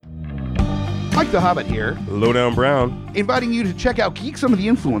Mike the Hobbit here, Lowdown Brown, inviting you to check out Geeks Under the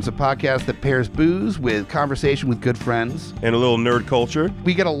Influence, a podcast that pairs booze with conversation with good friends. and a little nerd culture.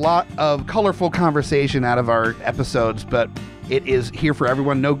 We get a lot of colorful conversation out of our episodes, but it is here for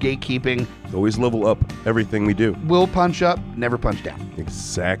everyone, no gatekeeping. Always level up everything we do. We'll punch up, never punch down.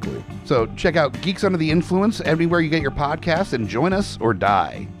 Exactly. So check out Geeks Under the Influence anywhere you get your podcasts and join us or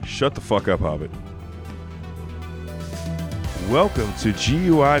die. Shut the fuck up, Hobbit. Welcome to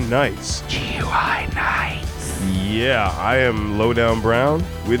GUI Nights. GUI Nights. Yeah, I am Lowdown Brown.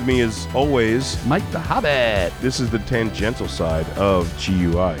 With me as always, Mike the Hobbit. this is the tangential side of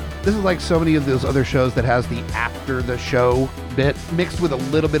GUI. This is like so many of those other shows that has the after the show bit mixed with a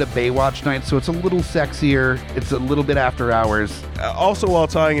little bit of Baywatch Nights, so it's a little sexier. It's a little bit after hours. Also while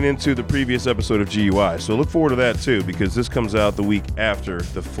tying it into the previous episode of GUI. So look forward to that too, because this comes out the week after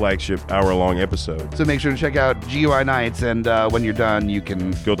the flagship hour-long episode. So make sure to check out GUI Nights, and when you're done, you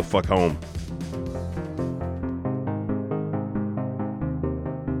can... Go the fuck home.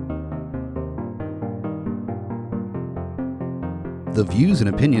 The views and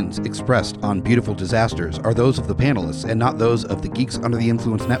opinions expressed on Beautiful Disasters are those of the panelists and not those of the Geeks Under the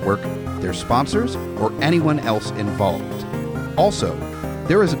Influence Network, their sponsors, or anyone else involved. Also,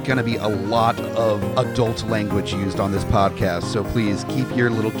 there is going to be a lot of adult language used on this podcast, so please keep your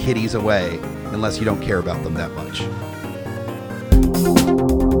little kitties away unless you don't care about them that much.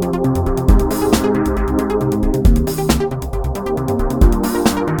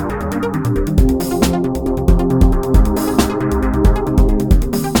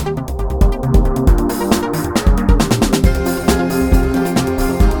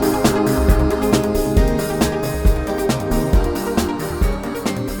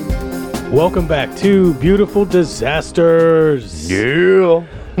 Welcome back to Beautiful Disasters.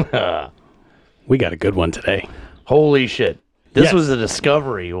 Yeah. We got a good one today. Holy shit. This Yes. was a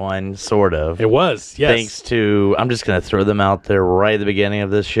discovery one, sort of. It was, yes. Thanks to, I'm just going to throw them out there right at the beginning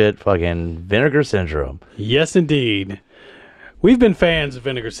of this shit, fucking Vinegar Syndrome. Yes, indeed. We've been fans of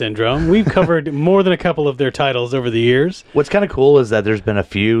Vinegar Syndrome. We've covered more than a couple of their titles over the years. What's kind of cool is that there's been a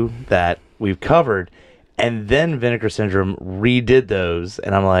few that we've covered, and then Vinegar Syndrome redid those,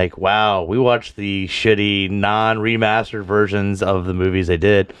 and I'm like, wow, we watched the shitty, non-remastered versions of the movies they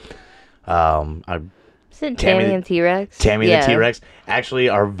did. Is it Tammy and T-Rex? Tammy and the T-Rex.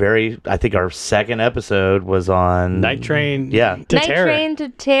 Actually, I think our second episode was on... Night Train Yeah. to Night Terror. Train to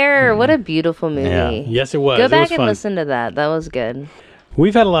Terror. What a beautiful movie. Yeah. Yes, it was. Go It was back and fun. listen to that. That was good.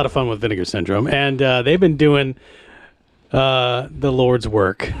 We've had a lot of fun with Vinegar Syndrome, and they've been doing the Lord's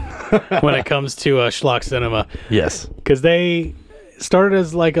work when it comes to schlock cinema. Yes. Because they started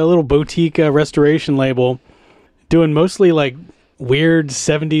as like a little boutique restoration label, doing mostly like weird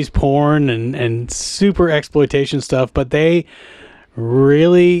 70s porn and super exploitation stuff, but they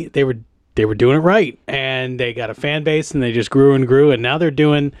were doing it right, and they got a fan base, and they just grew and grew, and now they're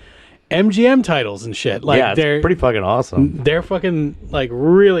doing MGM titles and shit. Like, yeah, they're it's pretty fucking awesome. They're fucking like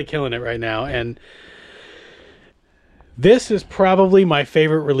really killing it right now, and this is probably my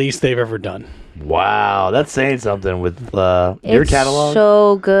favorite release they've ever done. Wow, that's saying something with your It's catalog.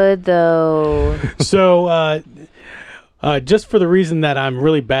 so good, though. So, just for the reason that I'm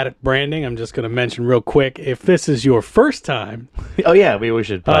really bad at branding, I'm just going to mention real quick, if this is your first time Oh yeah, we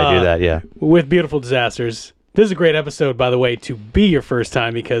should probably do that. Yeah. with Beautiful Disasters, this is a great episode, by the way, to be your first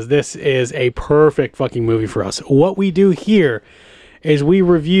time, because this is a perfect fucking movie for us. What we do here is we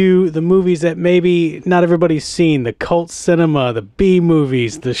review the movies that maybe not everybody's seen, the cult cinema, the B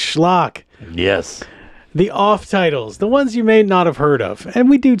movies, the schlock, Yes. the off titles, the ones you may not have heard of. And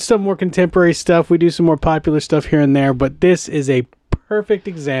we do some more contemporary stuff. We do some more popular stuff here and there. But this is a perfect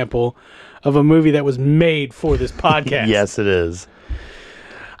example of a movie that was made for this podcast. Yes, it is.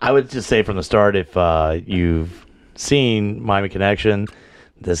 I would just say from the start, if you've seen Miami Connection,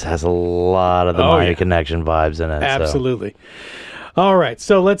 this has a lot of the Miami yeah. Connection vibes in it. so. Absolutely. All right.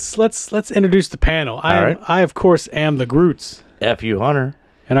 So let's introduce the panel. right. I of course am the Groots. F you, Hunter.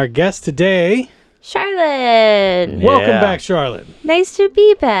 And our guest today, Charlotte. welcome Yeah. back, Charlotte. Nice to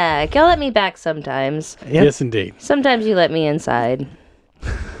be back. Y'all let me back sometimes. Yeah. Yes, indeed. Sometimes you let me inside.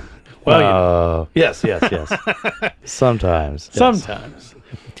 Well, Yes. Sometimes. Yes. sometimes.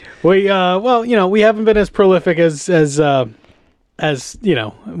 We we haven't been as prolific as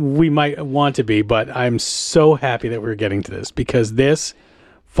we might want to be, but I'm so happy that we're getting to this, because this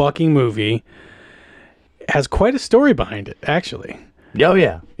fucking movie has quite a story behind it, actually. Oh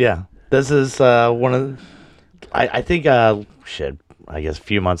yeah. This is one of. I think I guess a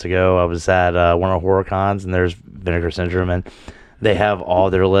few months ago I was at one of the horror cons, and there's Vinegar Syndrome, and they have all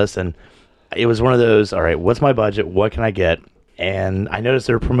their lists, and it was one of those. All right, what's my budget? What can I get? and I noticed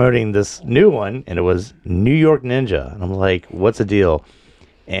they were promoting this new one, and it was New York Ninja. And I'm like, what's the deal?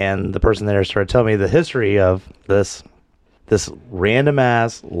 And the person there started telling me the history of this random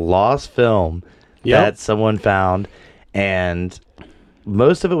ass lost film that someone found, and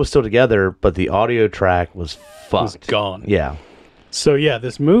most of it was still together, but the audio track was fucked. It was gone. Yeah. So yeah,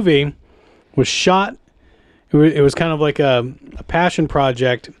 this movie was shot. It was kind of like a passion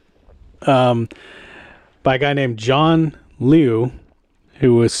project by a guy named John Liu,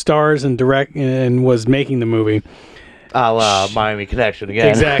 who was stars and direct and was making the movie. A la Miami Connection again.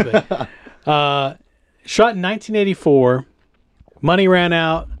 Exactly. Shot in 1984. Money ran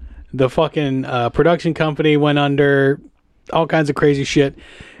out. The fucking production company went under. All kinds of crazy shit.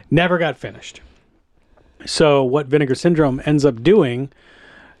 Never got finished. So what Vinegar Syndrome ends up doing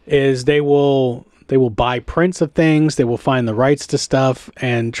is they will buy prints of things. They will find the rights to stuff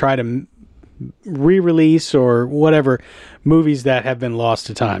and try to re-release or whatever movies that have been lost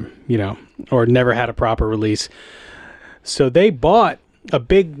to time, or never had a proper release. So they bought a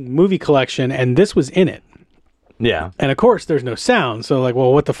big movie collection, and this was in it. Yeah. And of course, there's no sound. So like,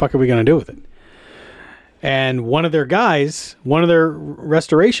 well, what the fuck are we going to do with it? And one of their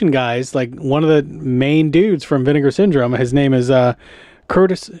restoration guys, like one of the main dudes from Vinegar Syndrome, his name is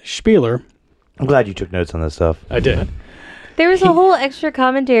Curtis Spieler. I'm glad you took notes on this stuff. I did. There was a whole extra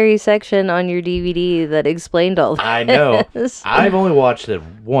commentary section on your DVD that explained all this. I know. I've only watched it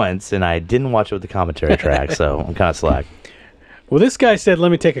once, and I didn't watch it with the commentary track, so I'm kind of slack. Well, this guy said,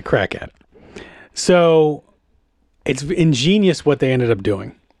 let me take a crack at it. So it's ingenious what they ended up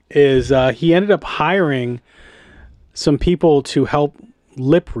doing. Is he ended up hiring some people to help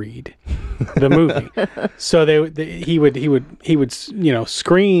lip read the movie. So he would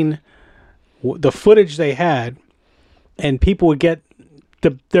screen the footage they had, and people would get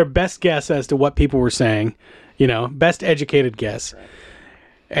their best guess as to what people were saying, best educated guess.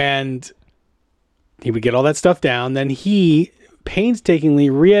 And he would get all that stuff down. Then he painstakingly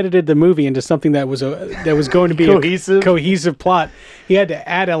re-edited the movie into something that was going to be cohesive. A cohesive plot. He had to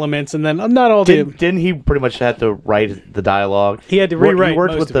add elements, and then not all Didn't he pretty much have to write the dialogue? He had to rewrite. He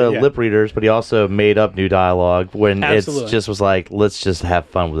worked with the lip readers, but he also made up new dialogue when Absolutely. it just was like, let's just have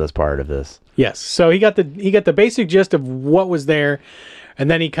fun with this part of this. Yes. So he got the basic gist of what was there, and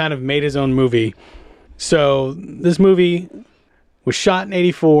then he kind of made his own movie. So this movie was shot in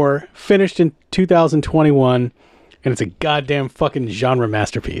 1984, finished in 2021. And it's a goddamn fucking genre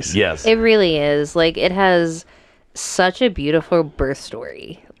masterpiece. Yes. It really is. Like, it has such a beautiful birth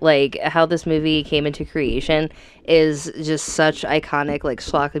story. Like, how this movie came into creation is just such iconic, like,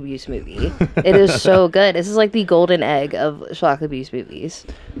 schlock abuse movie. It is so good. This is like the golden egg of schlock abuse movies.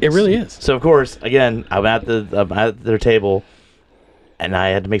 It really is. So, of course, again, I'm at their table, and I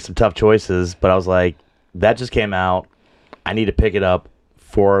had to make some tough choices, but I was like, that just came out. I need to pick it up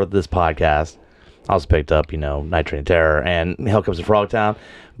for this podcast. I also picked up, Night Train Terror and Hell Comes to Frogtown.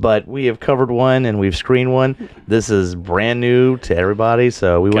 But we have covered one and we've screened one. This is brand new to everybody,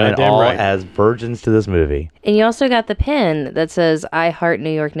 so we went in all as virgins to this movie. And you also got the pin that says, I Heart New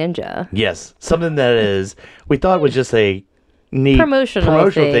York Ninja. Yes, something that we thought was just a neat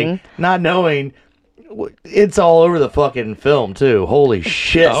promotional thing. Not knowing it's all over the fucking film, too. Holy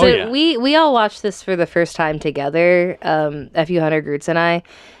shit. So we all watched this for the first time together, F.U. Hunter, Groots, and I.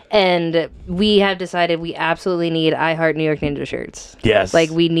 And we have decided we absolutely need I Heart New York Ninja shirts. Yes. Like,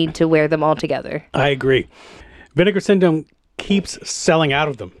 we need to wear them all together. I agree. Vinegar Syndrome keeps selling out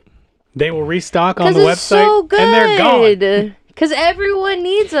of them. They will restock on the website, and they're gone. Because everyone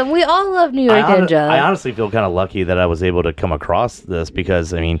needs them. We all love New York Ninja. I honestly feel kind of lucky that I was able to come across this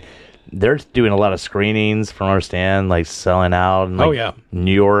because, they're doing a lot of screenings, from what I understand, like selling out in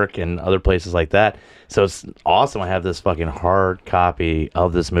New York and other places like that. So it's awesome. I have this fucking hard copy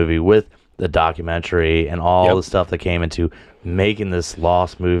of this movie with the documentary and all the stuff that came into making this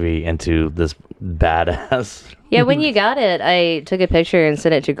lost movie into this badass. Yeah, when you got it, I took a picture and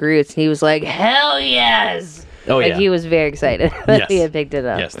sent it to Groots, and he was like, hell yes! Oh, like, yeah. he was very excited that he had picked it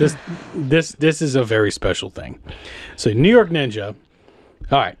up. Yes, this is a very special thing. So New York Ninja.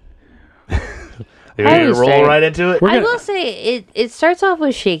 All right. You're going to roll right into it? I will say, it starts off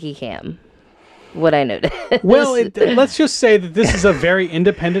with shaky cam. What I noticed. Well, let's just say that this is a very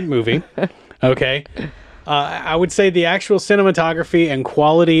independent movie. Okay. I would say the actual cinematography and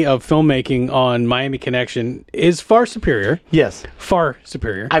quality of filmmaking on Miami Connection is far superior. Yes. Far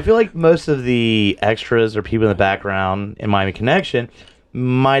superior. I feel like most of the extras or people in the background in Miami Connection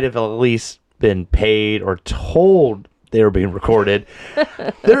might have at least been paid or told they were being recorded.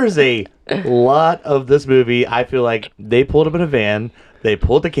 There's a lot of this movie. I feel like they pulled up in a van, They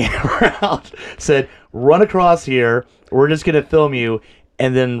pulled the camera out, said, run across here. We're just going to film you.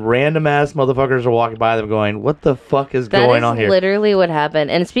 And then random ass motherfuckers are walking by them going, what the fuck is going on here? That is literally what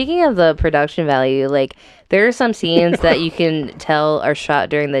happened. And speaking of the production value, like, there are some scenes that you can tell are shot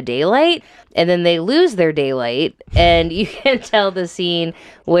during the daylight, and then they lose their daylight, and you can tell the scene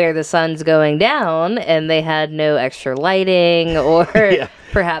where the sun's going down, and they had no extra lighting or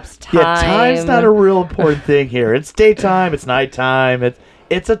perhaps time. Yeah, time's not a real important thing here. It's daytime, it's nighttime,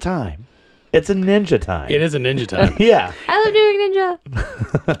 it's a time. It's a ninja time. It is a ninja time. Yeah. I love doing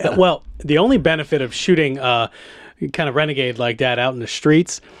ninja. Well, the only benefit of shooting kind of Renegade like that out in the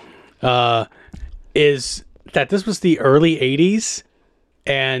streets is that this was the early 80s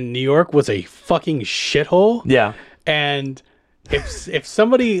and New York was a fucking shithole. Yeah. And if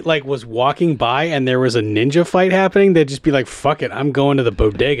somebody like was walking by and there was a ninja fight happening, they'd just be like, fuck it, I'm going to the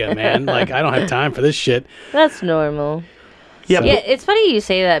bodega, man. Like, I don't have time for this shit. That's normal. Yeah, Yeah, it's funny you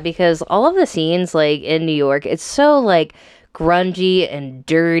say that because all of the scenes like in New York, it's so like grungy and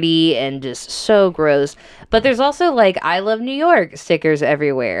dirty and just so gross. But there's also like I love New York stickers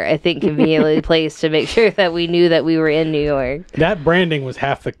everywhere. I think conveniently placed to make sure that we knew that we were in New York. That branding was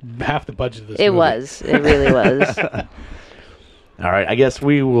half the budget of this movie. It was. It really was. All right, I guess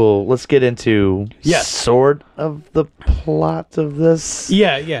let's get into sort of the plot of this.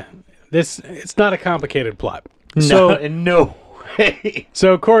 Yeah. It's not a complicated plot. No way.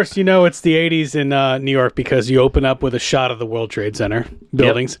 So, of course, you know it's the 80s in New York because you open up with a shot of the World Trade Center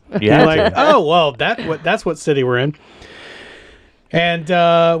buildings. Yep. You're like, oh, well, that's what city we're in.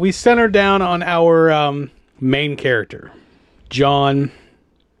 And we center down on our main character, John,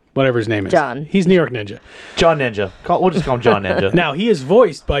 whatever his name is. John. He's New York Ninja. John Ninja. We'll just call him John Ninja. Now, he is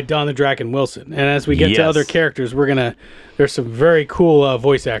voiced by Don the Draken Wilson. And as we get to other characters, there's some very cool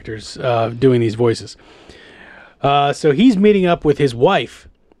voice actors doing these voices. So he's meeting up with his wife,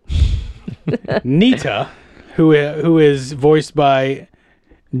 Nita, who is voiced by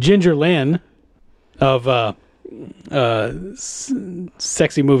Ginger Lynn of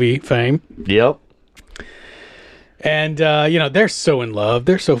sexy movie fame. Yep. And, they're so in love.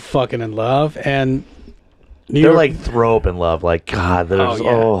 They're so fucking in love. And they're like throw up in love. Like, God, there's,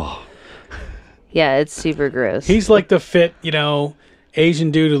 Yeah, it's super gross. He's like the fit,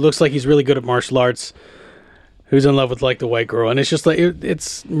 Asian dude who looks like he's really good at martial arts, who's in love with like the white girl, and it's just like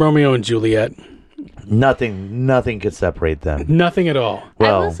it's Romeo and Juliet. Nothing could separate them. Nothing at all.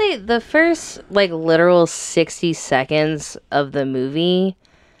 I will say the first like literal 60 seconds of the movie,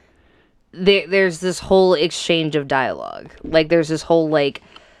 there's this whole exchange of dialogue. Like there's this whole like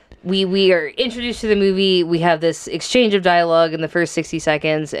we are introduced to the movie, we have this exchange of dialogue in the first 60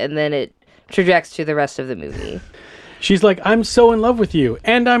 seconds, and then it trajects to the rest of the movie. She's like, I'm so in love with you,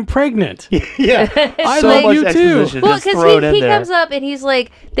 and I'm pregnant. Yeah. I so love much you too. exposition Well, just because thrown in he there. comes up and he's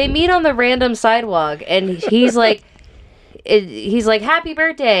like, they meet on the random sidewalk, and he's like, he's like, happy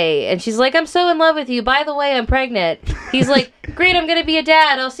birthday, and she's like, I'm so in love with you. By the way, I'm pregnant. He's like, great, I'm gonna be a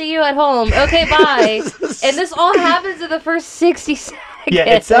dad. I'll see you at home. Okay, bye. And this all happens in the first 60 seconds. Yeah,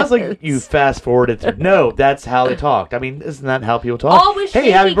 it sounds like you fast forwarded through. No, that's how they talked. I mean, isn't that how people talk? All with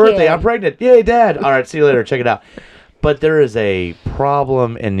hey, happy shaky birthday, cam. I'm pregnant. Yay, Dad. All right, see you later. Check it out. But there is a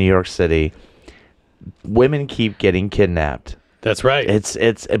problem in New York City. Women keep getting kidnapped. That's right.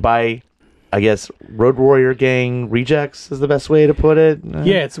 It's by, I guess, Road Warrior gang rejects is the best way to put it.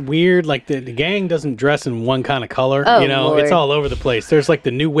 Yeah, it's weird. Like the gang doesn't dress in one kind of color. Oh, It's Lord. all over the place. There's like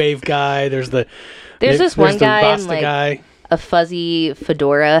the new wave guy. There's this one guy in Rasta like guy. a fuzzy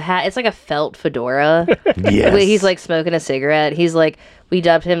fedora hat. It's like a felt fedora. Yes. He's like smoking a cigarette. He's like, we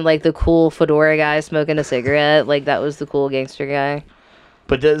dubbed him like the cool fedora guy smoking a cigarette. Like that was the cool gangster guy.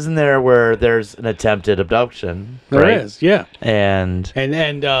 But isn't there where there's an attempted abduction? There right? is, yeah. And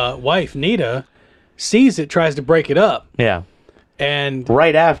Wife Nita sees it, tries to break it up, yeah, and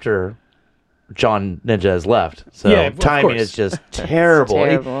right after John Ninja has left. So Yeah, of timing course. is just terrible.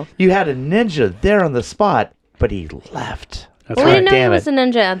 terrible. You had a ninja there on the spot, but he left. that's Well, we right. didn't know he damn was it. a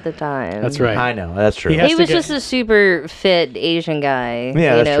ninja at the time. That's right. I know, that's true. He has He to was get- just a super fit Asian guy.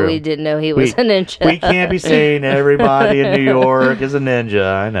 Yeah, that's true. We didn't know he was a ninja. We can't be saying everybody in New York is a ninja.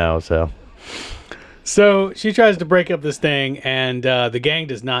 I know, so. So she tries to break up this thing, and the gang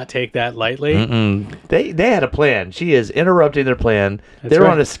does not take that lightly. They had a plan. She is interrupting their plan. That's They're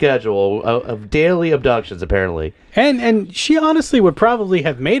right. on a schedule of daily abductions, apparently. And she honestly would probably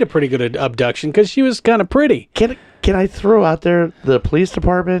have made a pretty good abduction because she was kind of pretty. Can I throw out there the police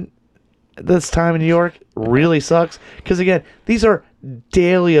department this time in New York really sucks? Because, again, these are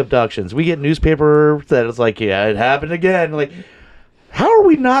daily abductions. We get newspaper that is like, yeah, it happened again. Like, how are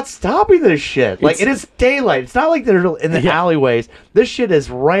we not stopping this shit? Like, it is daylight. It's not like they're in the alleyways. This shit is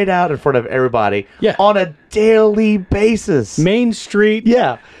right out in front of everybody on a daily basis. Main Street.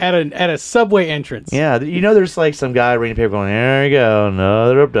 Yeah. At a subway entrance. Yeah, there's like some guy reading paper going, there you go,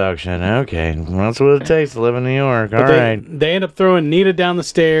 another abduction. Okay, that's what it takes to live in New York. All right. They end up throwing Nita down the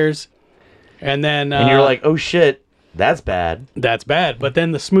stairs, and then... and you're like, oh shit, that's bad. That's bad. But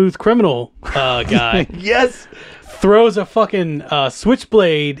then the smooth criminal guy... yes! throws a fucking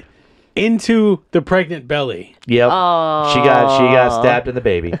switchblade into the pregnant belly. Yep. Oh. She got stabbed in the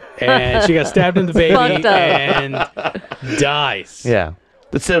baby. And she got stabbed in the baby and dies. Yeah.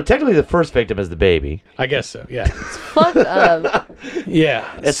 So technically the first victim is the baby. I guess so, yeah. Fucked up. Yeah.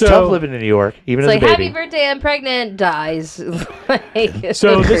 It's tough living in New York, even as It's a like, baby. happy birthday, I'm pregnant, dies.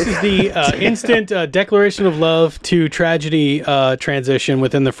 So this is the instant declaration of love to tragedy transition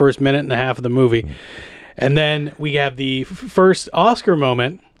within the first minute and a half of the movie. And then we have the first Oscar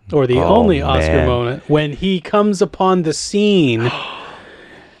moment, or the only Oscar moment, when he comes upon the scene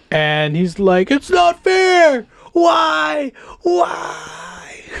and he's like, it's not fair. Why?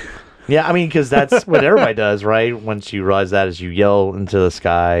 Yeah, I mean, because that's what everybody does, right? Once you realize that, is you yell into the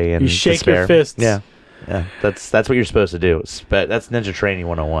sky and You shake despair. your fists. Yeah, that's what you're supposed to do. That's Ninja Training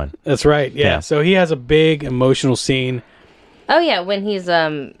 101. That's right, yeah. So he has a big emotional scene. Oh, yeah, when he's,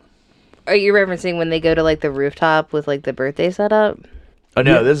 are you referencing when they go to, like, the rooftop with, like, the birthday setup? Oh,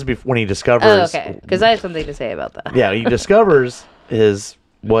 no, this is when he discovers... Oh, okay, because I have something to say about that. Yeah, he discovers his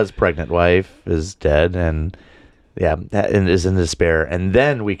pregnant wife is dead and is in despair. And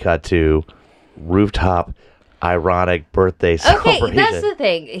then we cut to rooftop ironic birthday celebration. Okay, that's the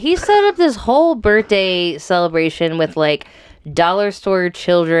thing. He set up this whole birthday celebration with, like, dollar store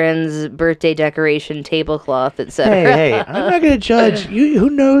children's birthday decoration tablecloth, etc. Hey, I'm not going to judge. Who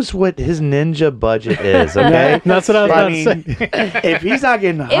knows what his ninja budget is, okay? That's what I was about to say. If he's not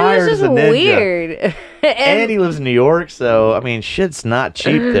getting It hired was as a just ninja, weird. and he lives in New York, so, I mean, shit's not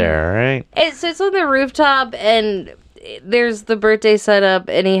cheap there, right? It sits on the rooftop, and there's the birthday setup,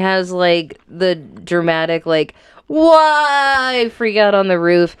 and he has, like, the dramatic, like, why freak out on the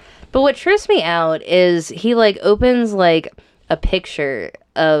roof. But what trips me out is he, like, opens, like, a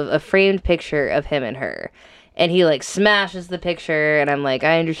framed picture of him and her. And he, like, smashes the picture, and I'm like,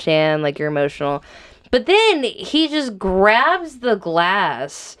 I understand, like, you're emotional. But then he just grabs the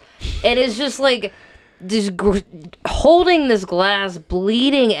glass and is just, like, holding this glass,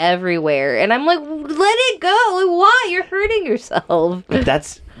 bleeding everywhere. And I'm like, let it go. Like, why? You're hurting yourself.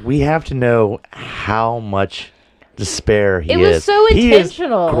 We have to know how much despair he is. It was so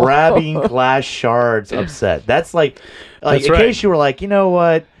intentional. He is grabbing glass shards upset. That's like That's in right. case you were like, you know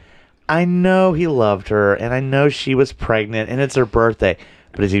what? I know he loved her and I know she was pregnant and it's her birthday.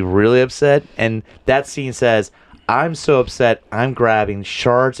 But is he really upset? And that scene says, I'm so upset, I'm grabbing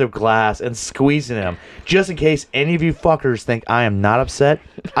shards of glass and squeezing them. Just in case any of you fuckers think I am not upset,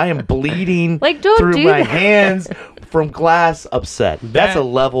 I am bleeding Like, don't through do my that. hands from glass upset. That's a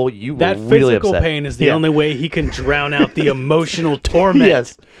level you That were really physical upset. pain is the only way he can drown out the emotional torment.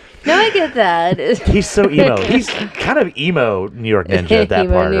 Yes. No, I get that. He's so emo. He's kind of emo New York Ninja at that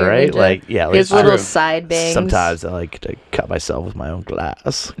Emo part, New York right? Ninja. Like, yeah. Like, His little side bangs. Sometimes I like to cut myself with my own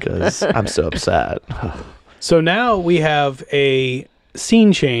glass because I'm so upset. So now we have a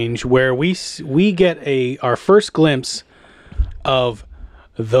scene change where we get our first glimpse of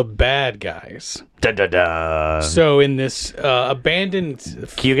the bad guys. Dun, dun, dun. So in this abandoned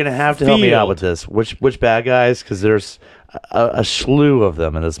You're gonna have to help me out field. with this. Which bad guys? Because there's a slew of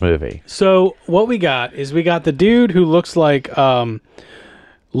them in this movie. So what we got is the dude who looks like Lou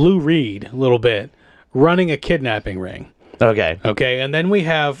Reed a little bit running a kidnapping ring. Okay. Okay, and then we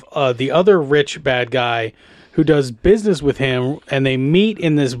have the other rich bad guy who does business with him, and they meet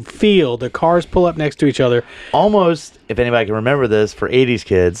in this field. The cars pull up next to each other. Almost, if anybody can remember this, for 80s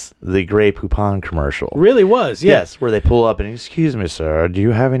kids, the Grey Poupon commercial. Really was, yeah. Yes, where they pull up and, excuse me, sir, do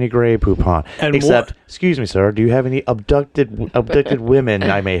you have any Grey Poupon? And Except, excuse me, sir, do you have any abducted women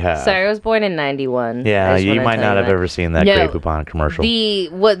I may have? Sorry, I was born in 91. Yeah, I just you wanna might tell not you have that. ever seen that No, Grey Poupon commercial.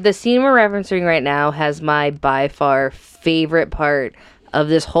 The scene we're referencing right now has my by far favorite part of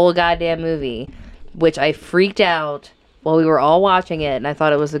this whole goddamn movie, which I freaked out while we were all watching it, and I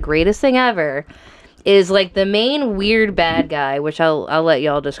thought it was the greatest thing ever. Is like the main weird bad guy, which I'll let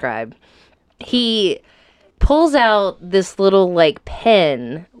y'all describe. He pulls out this little like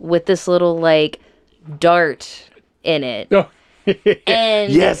pen with this little like dart in it. Oh.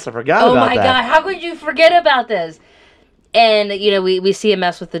 And yes, I forgot oh about my that. god, how could you forget about this? And you know, we see him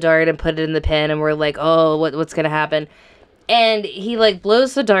mess with the dart and put it in the pen, and we're like, oh, what's gonna happen? And he like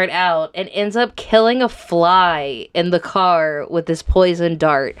blows the dart out and ends up killing a fly in the car with this poison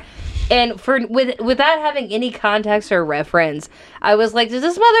dart. And without having any context or reference, I was like, does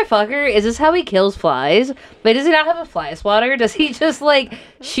this motherfucker, is this how he kills flies? But does he not have a fly swatter? Does he just like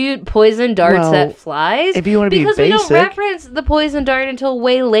shoot poison darts at flies? If you want to be because basic, we don't reference the poison dart until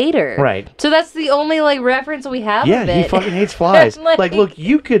way later. Right. So that's the only like reference we have yeah, of it. he fucking hates flies. Like- look,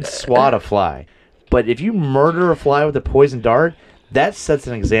 you could swat a fly, but if you murder a fly with a poison dart, that sets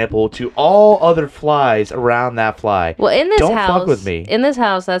an example to all other flies around that fly. Well, in this don't house, fuck with me. In this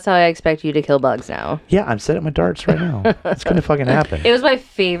house, that's how I expect you to kill bugs now. Yeah, I'm setting my darts right now. It's gonna fucking happen. It was my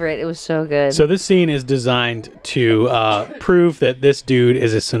favorite. It was so good. So this scene is designed to prove that this dude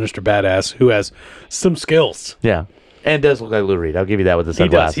is a sinister badass who has some skills. Yeah, and it does look like Lou Reed. I'll give you that with the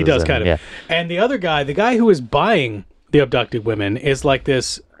sunglasses. He does and, kind of. Yeah. And the other guy, the guy who is buying the abducted women, is like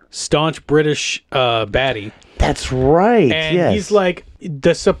this staunch British baddie. That's right. And yes. he's like,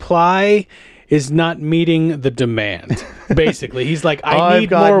 the supply is not meeting the demand. Basically, he's like, I need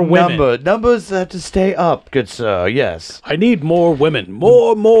got more women. Numbers have to stay up, good sir. Yes. I need more women.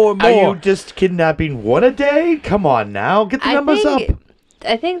 More. Are you just kidnapping one a day? Come on now, get the numbers up.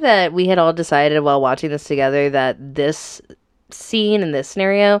 I think that we had all decided while watching this together that this scene in this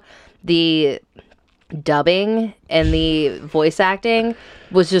scenario, the dubbing and the voice acting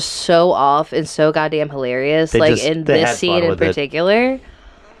was just so off and so goddamn hilarious. In this scene in particular.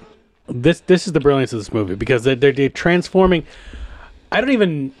 This is the brilliance of this movie because they're transforming. I don't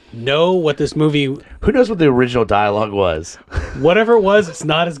even know what this movie. Who knows what the original dialogue was? Whatever it was, it's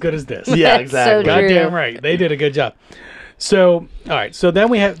not as good as this. Yeah, That's exactly. so true. Goddamn right, they did a good job. So, all right. So then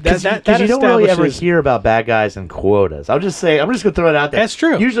we have that. Because you don't really ever establishes- hear about bad guys and quotas. I'm just gonna throw it out there. That's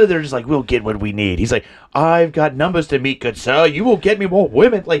true. Usually they're just like, we'll get what we need. He's like, I've got numbers to meet, good sir. You will get me more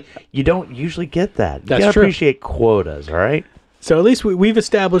women. Like, you don't usually get that. You That's gotta true. appreciate quotas, all right? So at least we've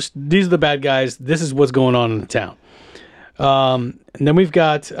established these are the bad guys. This is what's going on in the town. And then we've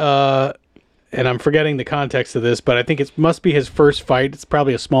got, and I'm forgetting the context of this, but I think it must be his first fight. It's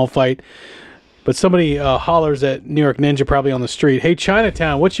probably a small fight. But somebody hollers at New York Ninja probably on the street, "Hey,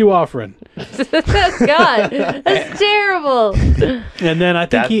 Chinatown, what you offering?" God, that's terrible. And then I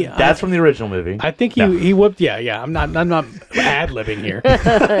think That's from the original movie. I think he whooped. Yeah. I'm not ad-libbing here,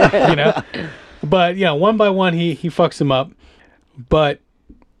 you know. But one by one he fucks him up. But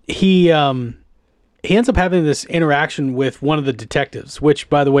he ends up having this interaction with one of the detectives,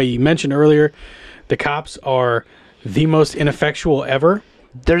 which, by the way, you mentioned earlier, the cops are the most ineffectual ever.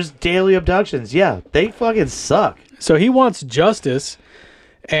 There's daily abductions. Yeah, they fucking suck. So he wants justice,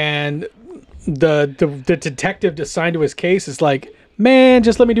 and the detective assigned to his case is like, "Man,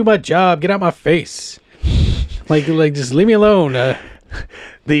 just let me do my job. Get out my face. like just leave me alone."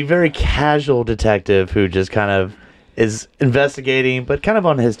 The very casual detective who just kind of is investigating, but kind of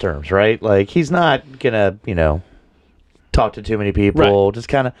on his terms, right? Like, he's not gonna, talk to too many people. Right. Just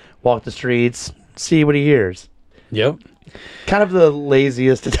kind of walk the streets, see what he hears. Yep. Kind of the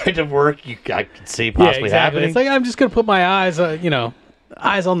laziest detective work I could see possibly happening. It's like, I'm just gonna put my eyes,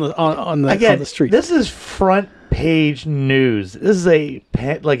 eyes on the street. This is front page news. This is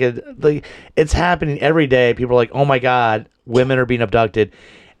it's happening every day. People are like, "Oh my God, women are being abducted."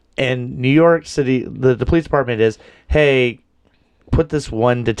 And New York City, the police department is, "Hey, put this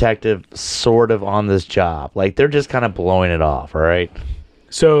one detective sort of on this job." Like, they're just kind of blowing it off. All right.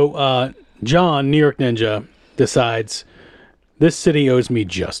 So John, New York Ninja, decides this city owes me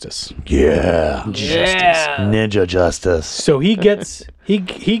justice. Yeah. Yeah. Ninja justice. So he gets he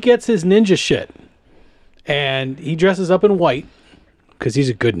gets his ninja shit, and he dresses up in white because he's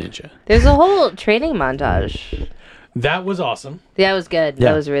a good ninja. There's a whole training montage. That was awesome. That was good. Yeah.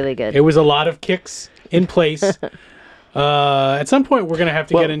 That was really good. It was a lot of kicks in place. At some point, we're gonna have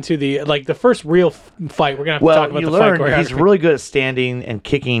to get into the first real fight. We're gonna have to talk about you the fight learn choreography. he's really good at standing and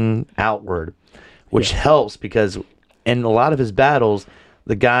kicking outward, which helps because in a lot of his battles,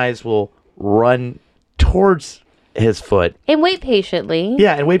 the guys will run towards his foot. and wait patiently.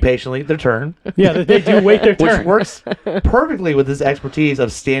 Yeah, and wait patiently their turn, Yeah, they do wait their turn. which works perfectly with his expertise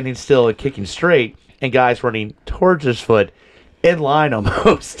of standing still and kicking straight, and guys running towards his foot in line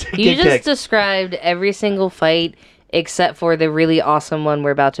almost. to You get just kicked. described every single fight except for the really awesome one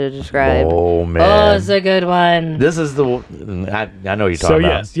we're about to describe. Oh man, Oh, it's a good one. this is the I know what you're So talking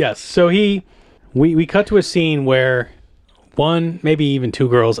about. yes. So we cut to a scene where one, maybe even two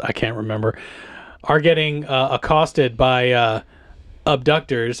girls, I can't remember, are getting accosted by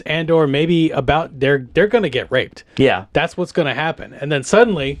abductors, and or maybe they're gonna get raped. Yeah. That's what's gonna happen. And then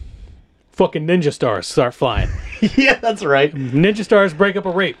suddenly fucking ninja stars start flying. Yeah, that's right. Ninja stars break up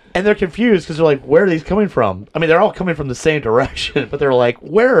a rape. And they're confused because they're like, where are these coming from? I mean, they're all coming from the same direction, but they're like,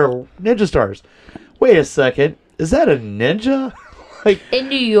 where are ninja stars? Wait a second. Is that a ninja? Like, In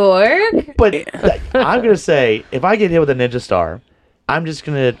New York? but I'm going to say, if I get hit with a ninja star, I'm just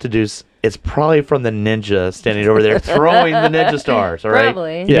going to deduce it's probably from the ninja standing over there throwing the ninja stars, all right?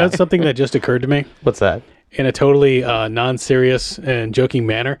 Probably. You know something that just occurred to me What's that? in a totally non-serious and joking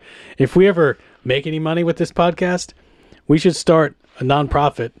manner? If we ever make any money with this podcast, we should start a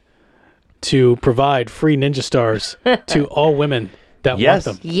nonprofit to provide free ninja stars to all women that Yes.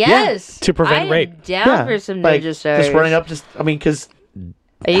 want them. Yes. To prevent I am rape. down for some like, ninja stars. just running up, because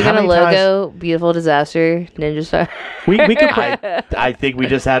Are you how gonna many times- logo Beautiful Disaster Ninja Star? We could put, I think we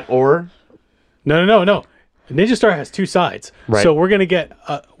just had no. Ninja Star has two sides, Right. so we're gonna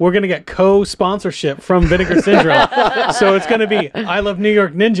get co-sponsorship from Vinegar Syndrome. So it's gonna be I Love New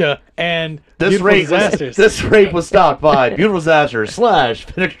York Ninja and Beautiful Disasters. This rape was stopped by Beautiful Disaster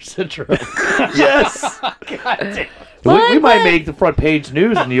 / Vinegar Syndrome. Yes. God damn. We Well, might make the front page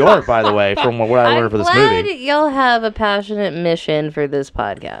news in New York, by the way, from what I learned for this I'm glad movie. y'all have a passionate mission for this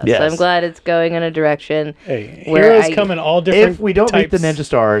podcast. Yes. I'm glad it's going in a direction. Hey, where heroes I- come in all different. If we don't types. meet the Ninja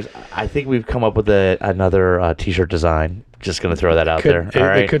Stars, I think we've come up with another T-shirt design. Just going to throw that out there. It, All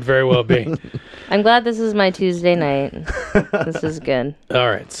right. it could very well be. I'm glad this is my Tuesday night. This is good. All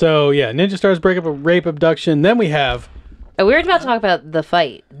right, so yeah, Ninja Stars break up a rape abduction. Then we have Oh, we were about to talk about the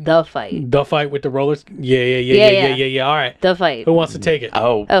fight. The fight. the fight with the rollers. Yeah. All right, The fight. who wants to take it?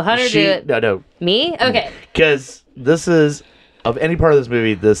 Oh, Hunter, do it. No. Me? Okay. Because this is, of any part of this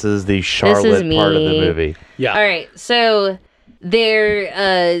movie, this is the Charlotte part of the me. movie. Yeah. All right. So there's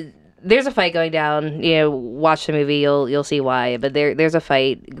a fight going down. You know, watch the movie, you'll see why. But there's a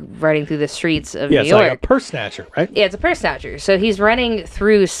fight running through the streets of Yeah, New it's like a York. purse snatcher, right? Yeah, it's a purse snatcher. So he's running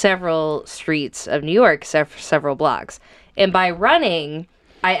through several streets of New York, several blocks. And by running,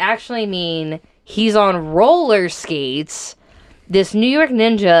 I actually mean he's on roller skates. This New York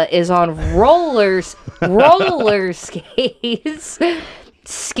ninja is on roller skates,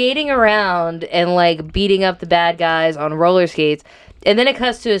 skating around and like beating up the bad guys on roller skates. And then it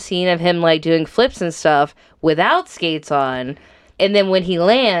cuts to a scene of him like doing flips and stuff without skates on. And then when he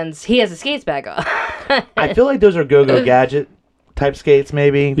lands, he has the skates back on. I feel like those are Go-Go Gadget type skates,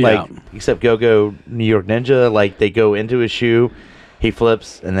 maybe. Yeah. Like, except Go-Go New York Ninja, like they go into his shoe, he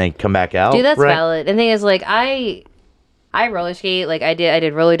flips, and then come back out. Dude, that's right? valid. And the thing is, like, I roller skate. Like, I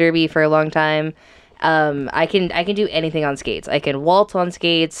did roller derby for a long time. I can do anything on skates. I can waltz on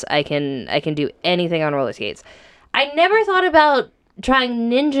skates. I can do anything on roller skates. I never thought about trying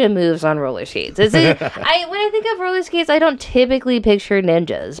ninja moves on roller skates. When I think of roller skates, I don't typically picture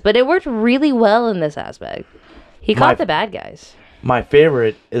ninjas, but it worked really well in this aspect. He caught the bad guys. My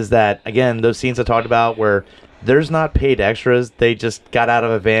favorite is that, again, those scenes I talked about where there's not paid extras. They just got out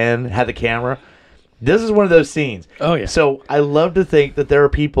of a van, had the camera. This is one of those scenes. Oh, yeah. So I love to think that there are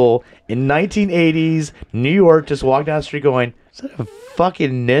people in 1980s New York just walking down the street going, is that a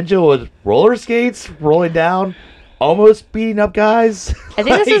fucking ninja with roller skates rolling down, almost beating up guys? I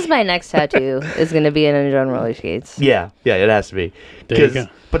think this is my next tattoo. Is going to be a ninja on roller skates. Yeah, it has to be. There you go.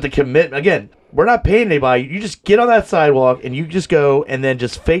 But the commitment, again, we're not paying anybody. You just get on that sidewalk and you just go and then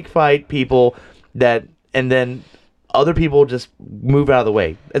just fake fight people and then other people just move out of the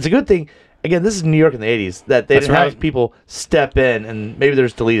way. It's a good thing. Again, this is New York in the 80s, that they didn't have right. people step in, and maybe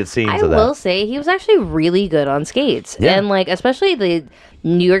there's deleted scenes I of that. will say he was actually really good on skates. Yeah. And like especially the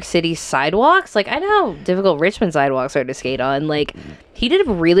New York City sidewalks. Like I know how difficult Richmond sidewalks are to skate on. Like he did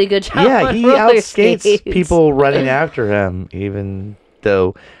a really good job. Yeah, on he roller outskates skates. people running after him, even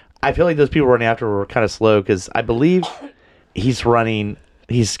though I feel like those people running after were kind of slow, because I believe he's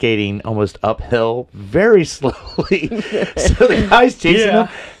skating almost uphill very slowly. So the guys chasing Yeah.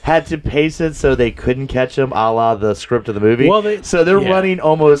 him had to pace it so they couldn't catch him, a la the script of the movie. Well, so they're yeah. running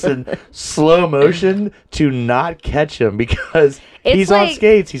almost in slow motion to not catch him because It's he's on like-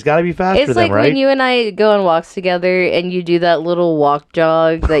 skates. He's got to be faster It's than like right? when you and I go on walks together and you do that little walk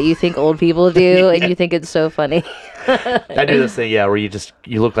jog that you think old people do and you think it's so funny. I do this thing, yeah, where you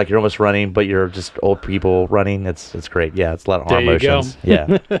look like you're almost running, but you're just old people running. It's great. Yeah, it's a lot of arm There you go. motions.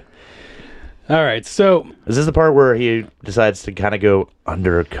 Yeah. All right, so Is this the part where he decides to kind of go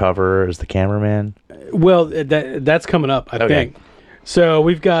undercover as the cameraman? well that's coming up, I Okay. think. So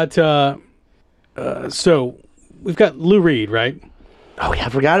we've got we've got Lou Reed, right? Oh yeah, I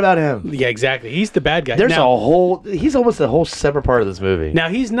forgot about him. Yeah, exactly. He's the bad guy. There's now, he's almost a whole separate part of this movie. now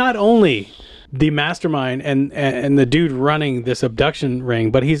he's not only the mastermind and the dude running this abduction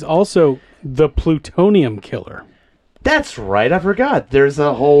ring, but he's also the plutonium killer. That's right. I forgot. There's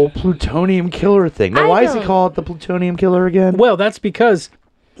a whole plutonium killer thing. Now, why is he called the plutonium killer again? Well, that's because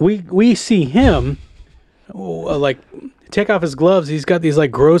we see him like take off his gloves. He's got these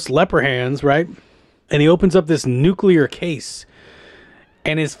like gross leper hands, right? And he opens up this nuclear case,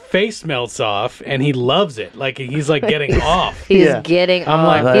 and his face melts off, and he loves it. Like he's like getting off. He's Yeah. getting I'm on.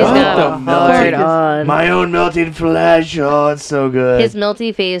 like, He's what got the a hard fuck? on. My own melting flesh. Oh, it's so good. His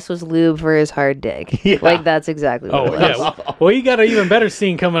melty face was lube for his hard dick. Yeah. Like, that's exactly what Oh it was. yeah. Well, you got an even better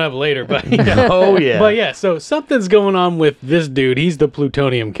scene coming up later, but you know. Oh, yeah. But yeah, so something's going on with this dude. He's the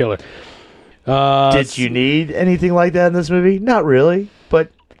plutonium killer. Did you need anything like that in this movie? Not really,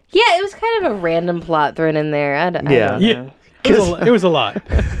 but Yeah, it was kind of a random plot thrown in there. I don't Yeah. know. Yeah, it was a lot.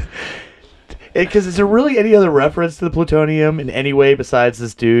 because is there really any other reference to the plutonium in any way besides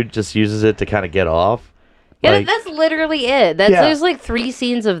this dude just uses it to kind of get off? Yeah, Like, that's literally it. Yeah. There's like 3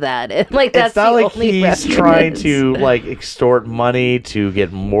 scenes of that. And, like, that's it's not the like only he's reference. trying to like extort money to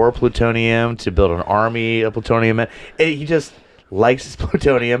get more plutonium to build an army of plutonium. He just likes his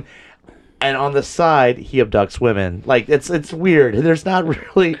plutonium, and on the side he abducts women. Like it's weird. There's not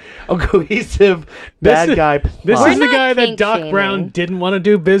really a cohesive bad guy plot. This We're is the not guy that kink Doc shaming. Brown didn't want to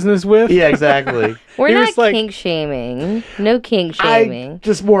do business with. Yeah, exactly. We're He not was like- kink shaming. No kink I shaming.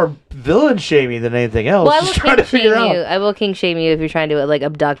 just more villain shaming than anything else. Well, I will Just trying to kink shame figure you. out. I will kink shame you if you're trying to like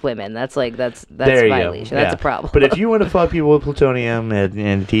abduct women. That's There a you violation. go. That's Yeah. a problem. But if you want to fuck people with plutonium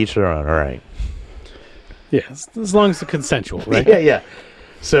and teach their own, all right. Yeah, as long as it's consensual, right? Yeah.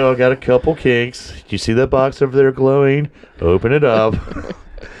 So I got a couple kinks. You see that box over there glowing? Open it up.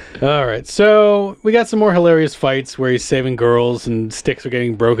 All right, so we got some more hilarious fights where he's saving girls and sticks are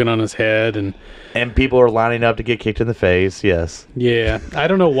getting broken on his head, and And people are lining up to get kicked in the face. Yes. yeah, I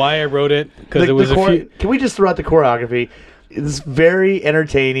don't know why I wrote it because The- it was the a chore- few. Can we just throw out the choreography? It's very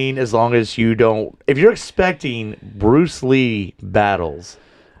entertaining as long as you don't. If you're expecting Bruce Lee battles,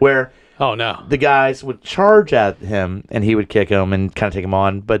 where Oh no, the guys would charge at him and he would kick them and kind of take them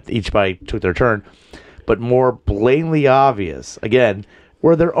on, but each body took their turn. But more blatantly obvious, again,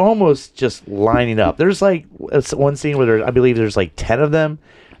 where they're almost just lining up. There's like one scene where I believe there's like 10 of them.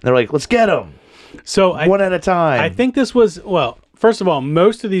 And they're like, let's get them so one at a time. I think this was well. First of all,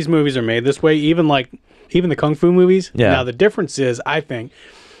 most of these movies are made this way. Even the kung fu movies. Yeah. Now the difference is, I think,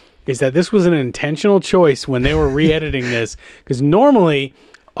 is that this was an intentional choice when they were re-editing this, because normally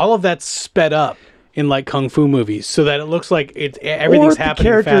all of that's sped up in like kung fu movies so that it looks like everything's or the happening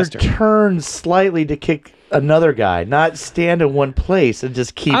character faster. turns slightly to kick another guy, not stand in one place and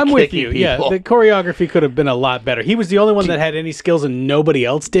just keep I'm kicking with you. people. Yeah, the choreography could have been a lot better. He was the only one that had any skills and nobody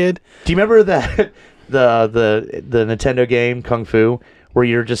else did. Do you remember that the Nintendo game Kung Fu, where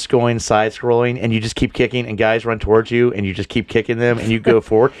you're just going side scrolling and you just keep kicking and guys run towards you and you just keep kicking them and you go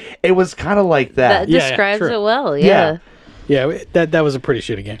forward? It was kind of like that. that Yeah, describes true. it well. Yeah. Yeah. Yeah, that was a pretty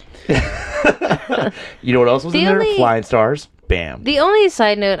shitty game. You know what else was The in there? only- Flying Stars. Bam. The only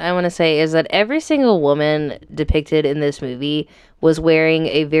side note I want to say is that every single woman depicted in this movie was wearing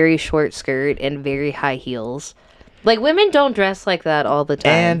a very short skirt and very high heels. Like, women don't dress like that all the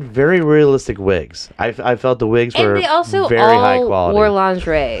time. And very realistic wigs. I felt the wigs were And they also very all high quality. wore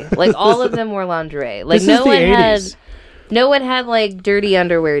lingerie. Like, all of them wore lingerie. Like, This no is the one 80s. no one had like dirty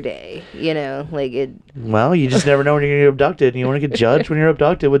underwear day. You know, like it. Well, you just never know when you're going to get abducted, and you want to get judged when you're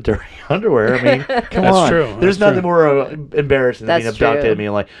abducted with dirty underwear. I mean, come That's on. true. There's That's nothing more embarrassing than being That's abducted true. and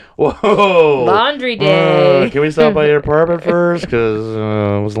being like, whoa. Laundry day. Can we stop by your apartment first? Because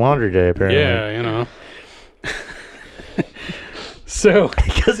it was laundry day, apparently. Yeah, you know. So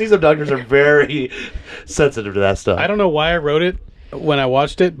Because these abductors are very sensitive to that stuff. I don't know why I wrote it when I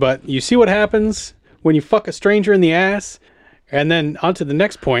watched it, but you see what happens when you fuck a stranger in the ass. And then on to the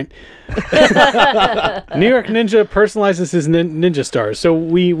next point. New York Ninja personalizes his ninja stars. So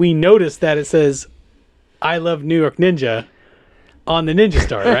we noticed that it says, I love New York Ninja on the ninja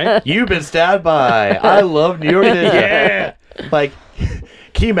star, right? You've been stabbed by. I love New York Ninja. Yeah. Like,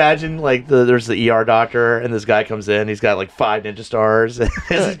 can you imagine, like, there's the ER doctor, and this guy comes in, he's got, like, 5 ninja stars. And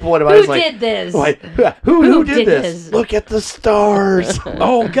he's point about Who he's like, did this? Like, who did did this? this? Look at the stars.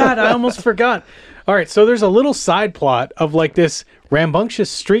 Oh, God, I almost forgot. All right, so there's a little side plot of like this rambunctious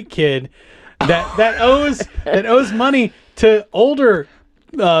street kid that owes money to older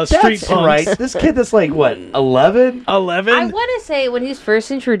street That's punks. right. This kid that's, like, what, 11? 11. I want to say when he's first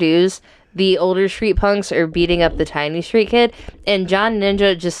introduced, the older street punks are beating up the tiny street kid, and John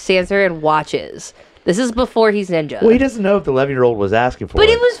Ninja just stands there and watches. This is before he's Ninja. Well, he doesn't know if the 11-year-old was asking for but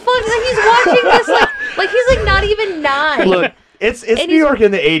it. it was fun. Like, he's watching this like he's like not even 9. Look, It's And New he's- York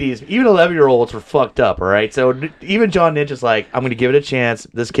in the 80s. Even 11-year-olds were fucked up, all right? So even John Ninja's like, I'm going to give it a chance.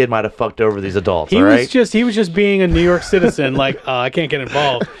 This kid might have fucked over these adults, He all was right? just being a New York citizen. Like, I can't get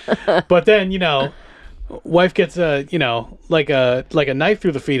involved. But then, wife gets like a knife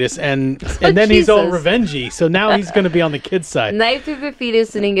through the fetus, and then he's all Jesus. revengey. So now he's going to be on the kid's side. Knife through the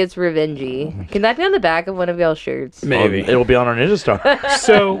fetus and he gets revengey. Can that be on the back of one of y'all's shirts? Maybe. It'll be on our Ninja Star.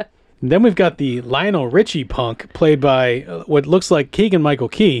 So then we've got the Lionel Richie punk played by what looks like Keegan-Michael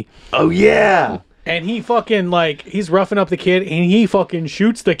Key. Oh, yeah. And he fucking, he's roughing up the kid, and he fucking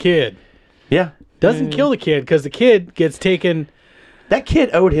shoots the kid. Yeah. Doesn't kill the kid, because the kid gets taken... That kid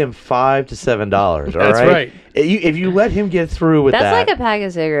owed him $5 to $7, all right? That's right. If you let him get through with That's that... like a pack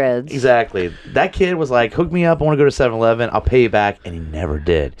of cigarettes. Exactly. That kid was like, hook me up, I want to go to 7-Eleven, I'll pay you back, and he never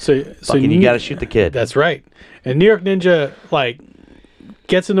did. So You got to shoot the kid. That's right. And New York Ninja,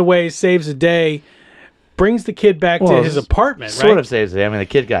 gets in the way, saves the day, brings the kid back to his apartment, Sort right? of saves it. I mean, the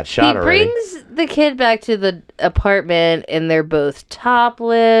kid got shot He already. brings the kid back to the apartment, and they're both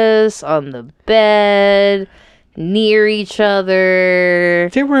topless on the bed, near each other.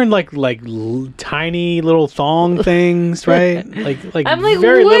 They're wearing tiny little thong things, right? Like I'm like,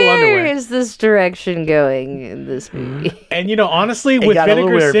 very little where underwear. is this direction going in this movie? And honestly, with got a little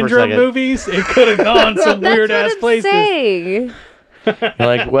Vinegar weird for a Syndrome second. movies, it could have gone some That's weird what ass I'm places. saying. You're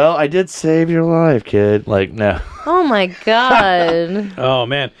like, well, I did save your life, kid. Like, no. Oh my god. Oh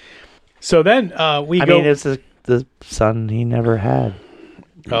man. So then we I go. mean, it's the son he never had.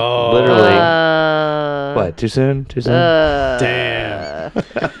 Oh, Literally. Uh, What? Too soon? Too soon? damn.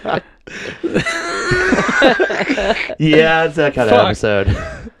 Yeah, it's that kind of Fuck. episode.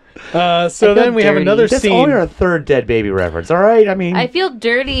 So then feel we have dirty. another That's scene. only our third dead baby reference. All right. I mean, I feel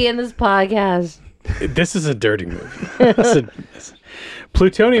dirty in this podcast. This is a dirty movie.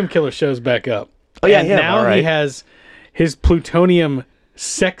 Plutonium Killer shows back up. Oh, yeah, and him, now all he right. has his plutonium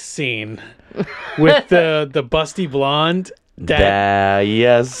sex scene with the busty blonde that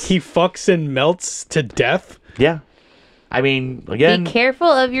yes. he fucks and melts to death. Yeah. I mean, again. Be careful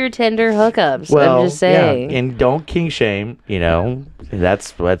of your tender hookups. Well, I'm just saying. Yeah. And don't king shame.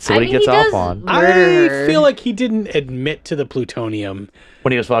 That's what I he mean, gets he off does on murder I her. feel like he didn't admit to the plutonium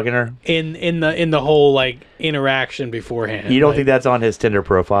when he was fucking her. in the whole interaction beforehand. You don't think that's on his Tinder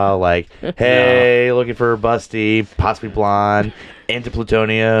profile? Like, hey, looking for a busty, possibly blonde, into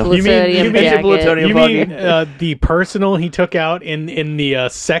plutonium. Plutonium you mean jacket. plutonium You mean fucking? the personal he took out in the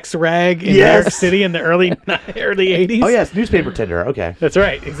sex rag in New Yes. York City in the early 80s? Oh, yes, newspaper Tinder. Okay. That's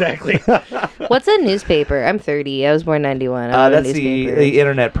right, exactly. What's a newspaper? I'm 30. I was born 91. I That's the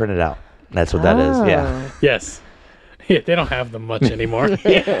internet printed out. That's what that is. Yeah. Yes. Yeah, they don't have them much anymore.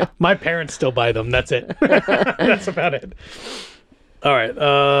 My parents still buy them. That's it. That's about it. All right.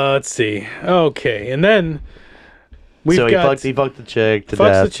 Let's see. Okay, and then we've So got he fucked the chick to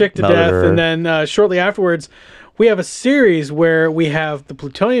fucks death. the chick to melted death, her. and then shortly afterwards, we have a series where we have the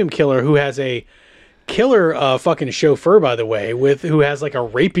plutonium killer who has a killer fucking chauffeur, by the way, who has a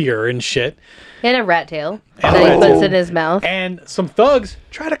rapier and shit, And a rat tail And that a he rat puts tail. in his mouth. and some thugs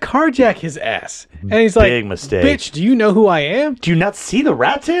try to carjack his ass, and he's like, Big mistake. "Bitch, do you know who I am?" Do you not see the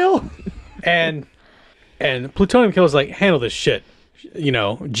rat tail? And plutonium killer's like, "Handle this shit,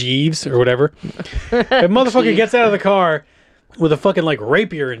 Jeeves or whatever." The motherfucker gets out of the car with a fucking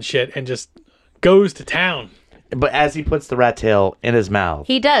rapier and shit, and just goes to town. But as he puts the rat tail in his mouth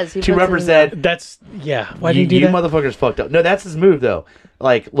He does. He to puts it in represent That's Why do you do you that? motherfuckers fucked up. No, that's his move though.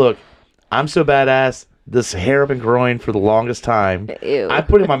 Like, look, I'm so badass. This hair up and growing for the longest time. Ew. I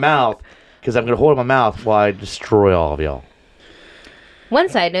put it in my mouth because I'm gonna hold it in my mouth while I destroy all of y'all. One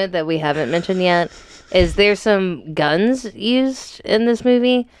side note that we haven't mentioned yet is there's some guns used in this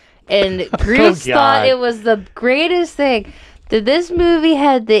movie, and Bruce God. thought it was the greatest thing that this movie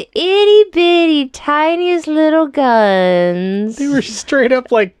had the itty bitty tiniest little guns. They were straight up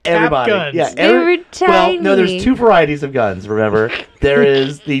cap Everybody, guns. yeah. They were Well, no, tiny. there's two varieties of guns. Remember, there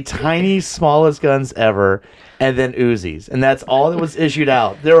is the tiny, smallest guns ever, and then Uzis, and that's all that was issued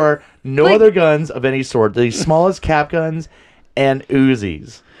out. There are no Like- other guns of any sort. The smallest cap guns and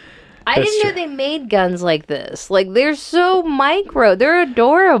Uzis. I That's didn't know true. they made guns like this. They're so micro. They're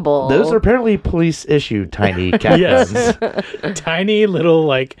adorable. Those are apparently police issued tiny cap Yes. guns. Tiny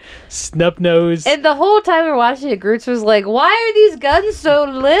little snub nose. And the whole time we're watching it, Groots was like, "Why are these guns so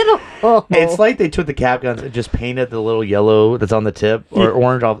little?" It's like they took the cap guns and just painted the little yellow that's on the tip or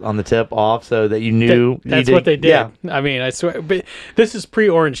orange on the tip off so that you knew. That's you what they did. Yeah. I mean, I swear. But this is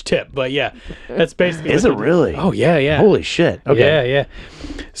pre-orange tip, but yeah, that's basically. Is what it they did. really? Oh yeah, yeah. Holy shit. Okay. Yeah, yeah.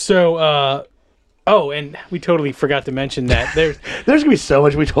 So Oh, and we totally forgot to mention that there's There's gonna be so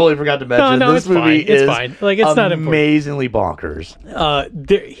much we totally forgot to mention. no, This it's fine. movie It's is fine. Like, it's not important. amazingly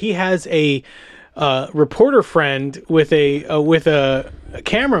bonkers. He has a reporter friend with a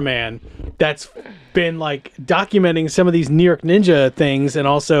cameraman that's been like documenting some of these New York Ninja things, and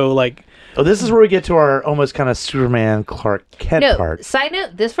also like Oh, this is where we get to our almost kind of Superman Clark Kent No, part. side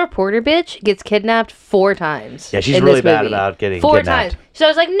note, this reporter bitch gets kidnapped 4 times. Yeah, she's in really this bad movie. about getting 4 kidnapped. times. So I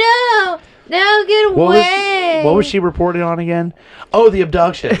was like, no, get away. What was she reporting on again? Oh, the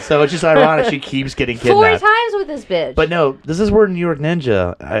abduction. So it's just ironic she keeps getting 4 kidnapped. times with this bitch. But no, this is where New York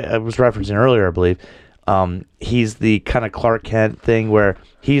Ninja, I was referencing earlier, I believe. He's the kind of Clark Kent thing where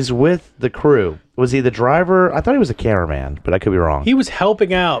he's with the crew. Was he the driver? I thought he was a cameraman, but I could be wrong. he was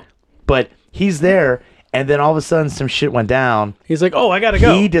helping out. But he's there, and then all of a sudden some shit went down. He's like, oh, I gotta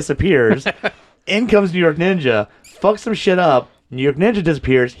go. He disappears. In comes New York Ninja, fucks some shit up. New York Ninja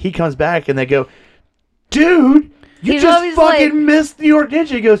disappears. He comes back, and they go, dude, you He's just always fucking like- missed New York Ninja.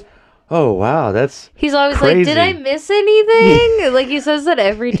 He goes, oh, wow, that's... He's always crazy. like, did I miss anything? Like, he says that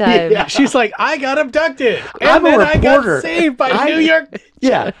every time. Yeah. She's like, I got abducted, and I'm a then I reporter. got saved by I- New York.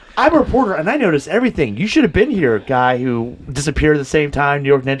 Yeah, I'm a reporter, and I noticed everything. You should have been here, guy who disappeared at the same time New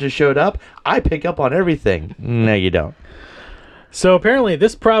York Ninja showed up. I pick up on everything. No, you don't. So apparently,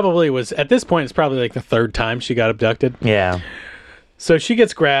 this probably was at this point. It's probably like the 3rd time she got abducted. Yeah. So she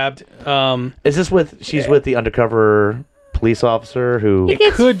gets grabbed. Is this with... She's with the undercover police officer who... He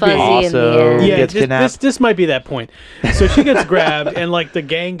gets could be. fuzzy in Also- the end. Yeah, gets kidnapped. this might be that point. So she gets grabbed, and like the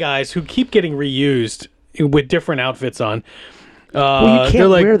gang guys who keep getting reused with different outfits on. you can't they're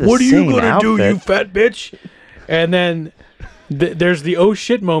like, wear the "What are you same gonna do, you outfit." fat bitch?" And then there's the oh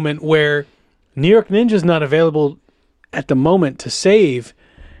shit moment where New York Ninja's not available at the moment to save,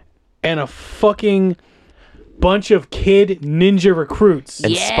 and a fucking bunch of kid ninja recruits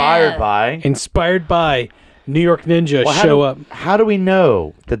Inspired by... New York Ninja Well, show up. How do we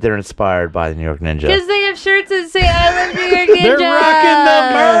know that they're inspired by the New York Ninja? Because they have shirts that say, I love New York Ninja. They're rocking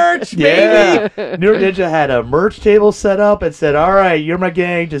the merch, baby. Yeah. New York Ninja had a merch table set up and said, all right, you're my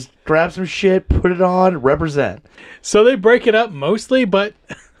gang. Just grab some shit, put it on, represent. So they break it up mostly, but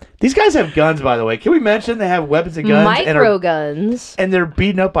These guys have guns, by the way. Can we mention they have weapons and guns? Micro guns. And they're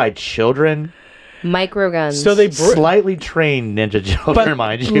beaten up by children. Micro guns. so they Slightly trained ninja children,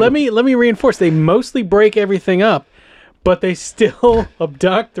 mind you. let me reinforce. They mostly break everything up, but they still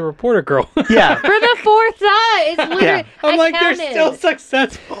abduct the reporter girl. Yeah. For the 4th time. It's literally. Yeah. I'm I like, they're counted. still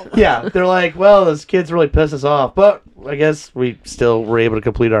successful. Yeah. They're like, well, this kid's really pissed us off, but I guess we still were able to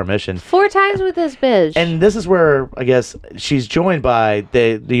complete our mission. 4 times with this bitch. And this is where I guess she's joined by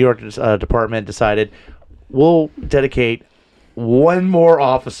the New York department decided we'll dedicate one more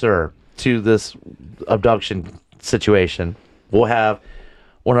officer to this abduction situation. We'll have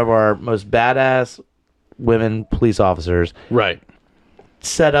one of our most badass women police officers Right.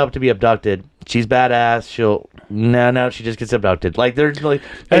 set up to be abducted. She's badass. She just gets abducted. Like they're like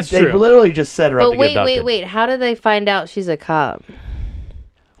That's they true. literally just set her up but to wait, get abducted. wait. How do they find out she's a cop?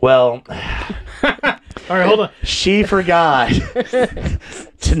 Well, All right, hold on. she forgot to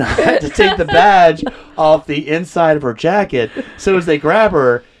take the badge off the inside of her jacket. So as they grab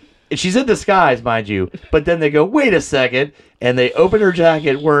her, and she's in disguise, mind you, but then they go, wait a second, and they open her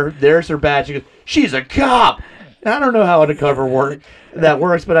jacket where there's her badge. She goes, she's a cop. And I don't know how undercover that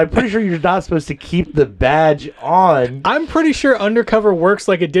works, but I'm pretty sure you're not supposed to keep the badge on. I'm pretty sure Undercover works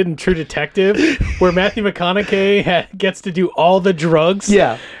like it did in True Detective, where Matthew McConaughey gets to do all the drugs.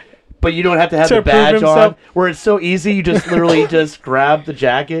 Yeah. But you don't have to have To the prove badge on, himself. where it's so easy. You just literally just grab the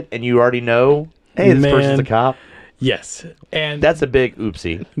jacket and you already know, hey, this person's a Man. cop. Yes. And That's a big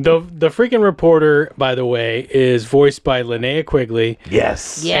oopsie. the freaking reporter, by the way, is voiced by Linnea Quigley.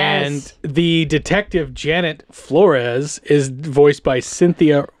 Yes. Yes. And the detective Janet Flores is voiced by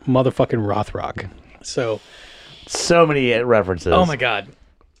Cynthia motherfucking Rothrock. So, So many references. oh my god.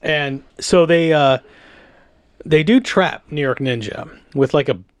 And so they do trap New York Ninja with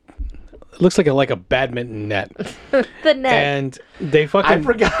like looks like a badminton net. The net. And they I fucking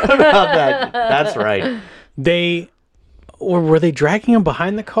forgot about that. That's right. were they dragging him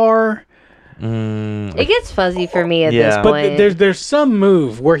behind the car? It gets fuzzy for me at Yeah. this But point. there's some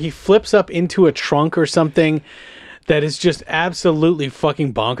move where he flips up into a trunk or something that is just absolutely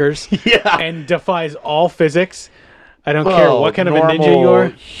fucking bonkers. Yeah. And defies all physics. I don't care what kind of a ninja you normal are.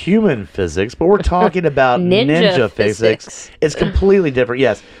 Human physics, but we're talking about Ninja ninja physics. physics. It's completely different.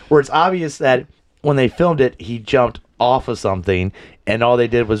 Yes, where it's obvious that when they filmed it, he jumped off of something, and all they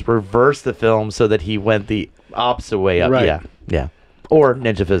did was reverse the film so that he went the opposite way up. Right. Yeah. Or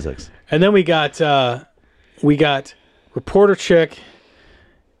ninja physics. And then we got reporter chick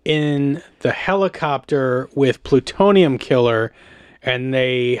in the helicopter with Plutonium Killer, and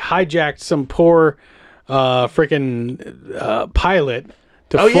they hijacked some poor freaking pilot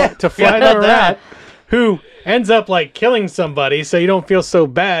to fly them around, who ends up like killing somebody, so you don't feel so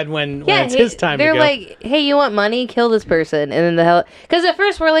bad when it's his time to go. They're like, hey, you want money? Kill this person. And then because at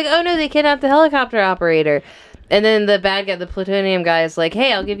first we're like, oh no, they kidnapped the helicopter operator. And then the bad guy, the plutonium guy, is like,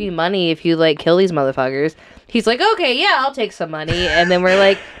 hey, I'll give you money if you like kill these motherfuckers. He's like, okay, yeah, I'll take some money. And then we're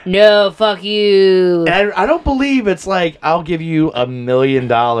like, no, fuck you. And I don't believe it's like, I'll give you $1 million.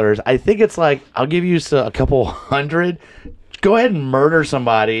 I think it's like, I'll give you a couple hundred. Go ahead and murder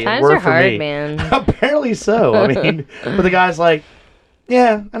somebody. Times and work are hard, for me. man. Apparently so. I mean, but the guy's like,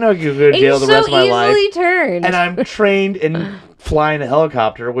 yeah, I know I could go to jail the so rest of my life. easily turned. And I'm trained in flying a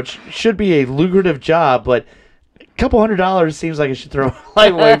helicopter, which should be a lucrative job, but a couple $100 seems like I should throw my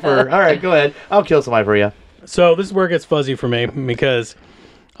life away for. All right, go ahead. I'll kill somebody for you. So this is where it gets fuzzy for me because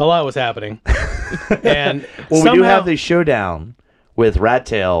a lot was happening. And well, we do have the showdown with Rat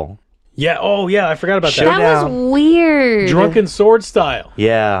Tail. Yeah, I forgot about that. That was weird. Drunken sword style.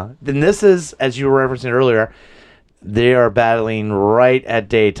 Yeah. Then this is, as you were referencing earlier, they are battling right at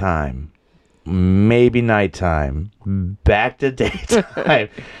daytime. Maybe nighttime. Back to daytime.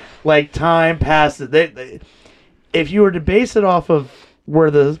 Like time passes. If you were to base it off of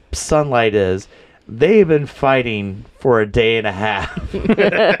where the sunlight is, they've been fighting for a day and a half.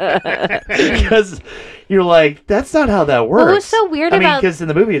 Because you're like, that's not how that works. What was so weird I mean, about... because in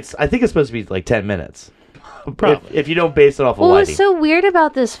the movie, I think it's supposed to be like 10 minutes. Probably. If you don't base it off of What lighting. was so weird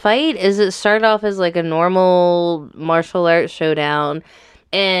about this fight is it started off as like a normal martial arts showdown,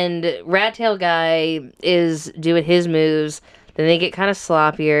 and Rat Tail guy is doing his moves, then they get kind of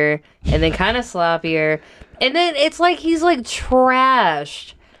sloppier, and then kind of sloppier, and then it's like he's like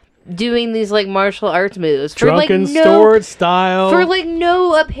trashed doing these like martial arts moves for Drunken like sword style. for like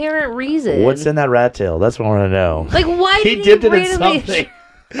no apparent reason. What's in that rat tail? That's what I want to know. Like why He did dipped he it in randomly something.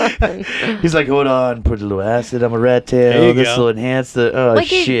 He's like, hold on, put a little acid on my rat There tail. you This go. will enhance the. Oh like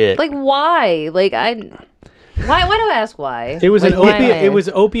shit! like why? Like why do I ask why? It was Like, an why? opium. It was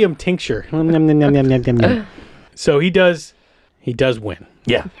opium tincture. So he does win.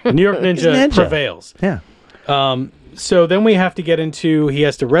 yeah, New York Ninja, Ninja. prevails. yeah. So then we have to get into. He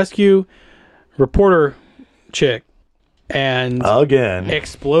has to rescue reporter chick and Again.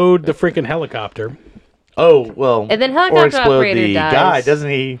 explode the freaking helicopter. Oh well. And then or helicopter explode operator the dies. guy, doesn't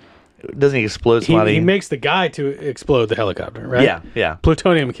he? Doesn't he explode somebody? He makes the guy to explode the helicopter, right? Yeah, yeah,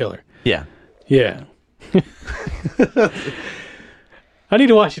 Plutonium killer. yeah. Yeah. I need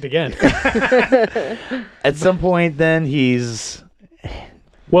to watch it again. At some point, then he's.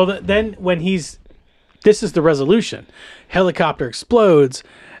 Well, then when this is the resolution. Helicopter explodes.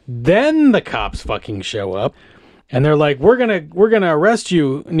 Then the cops fucking show up, and they're like, "We're gonna arrest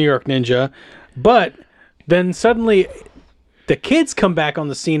you, New York Ninja," but then suddenly the kids come back on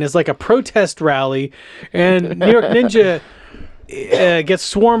the scene as like a protest rally, and New York Ninja gets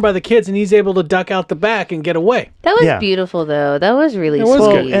swarmed by the kids, and he's able to duck out the back and get away. That was Yeah. beautiful, though. That was really It was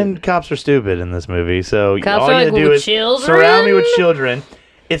sweet. good. And cops are stupid in this movie, so Cops all are you like, gotta do "With is children?" surround me with children.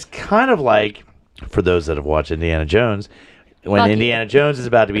 It's kind of like, for those that have watched Indiana Jones, when Fuck Indiana Jones is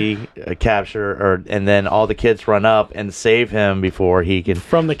about to be captured, and then all the kids run up and save him before he can.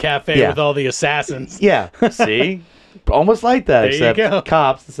 From the cafe Yeah. with all the assassins. Yeah, see, almost like that, There you except go.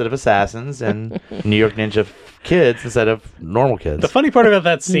 cops instead of assassins, and New York Ninja kids instead of normal kids. The funny part about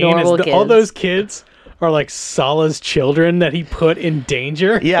that scene Normal is all kids. those kids are like Sala's children that he put in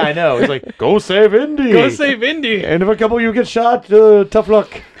danger. Yeah, I know. He's like, go save Indy. Go save Indy. And if a couple of you get shot, tough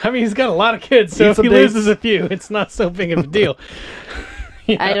luck. I mean, he's got a lot of kids, so Eat if some he dates. loses a few, it's not so big of a deal.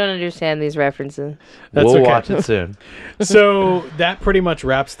 I don't understand these references. That's we'll okay. watch it soon. So that pretty much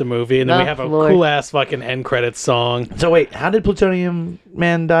wraps the movie, and then we Oh, have a Lord. cool ass fucking end credits song. So wait, how did Plutonium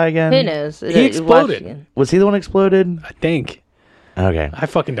Man die again? Who knows? He exploded. Was he the one exploded? I think. Okay. I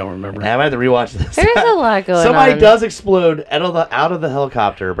fucking don't remember. I might have to rewatch this. There's a lot going Somebody on. does explode out of the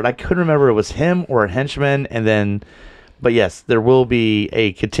helicopter, but I couldn't remember it was him or a henchman. And then, but yes, there will be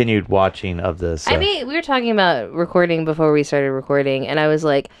a continued watching of this. I mean, we were talking about recording before we started recording, and I was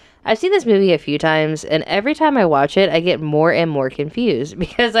like, I've seen this movie a few times, and every time I watch it, I get more and more confused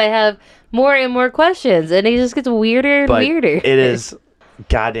because I have more and more questions, and it just gets weirder and but weirder. it is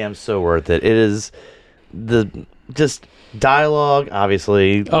goddamn so worth it. It is the just dialogue,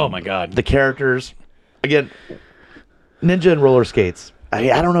 obviously. Oh my god. The characters, again, ninja and roller skates. I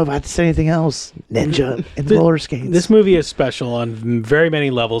don't know if I have to say anything else. Ninja and roller skates. This movie is special on very many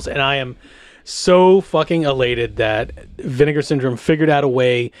levels, and I am so fucking elated that Vinegar Syndrome figured out a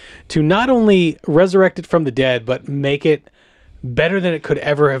way to not only resurrect it from the dead, but make it better than it could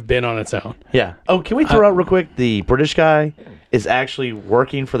ever have been on its own. Yeah. Oh, can we throw out real quick? The British guy is actually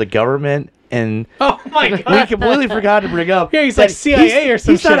working for the government, and Oh my we god! completely forgot to bring up. Yeah, he's that like CIA or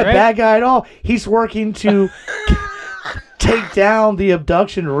some He's not shit, a right? bad guy at all. He's working to take down the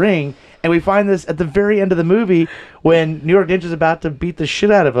abduction ring. And we find this at the very end of the movie when New York Ninja's about to beat the shit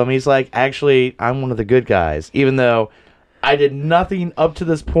out of him. He's like, actually, I'm one of the good guys, even though I did nothing up to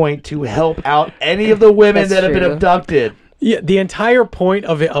this point to help out any of the women That's that have been true. abducted. Yeah, the entire point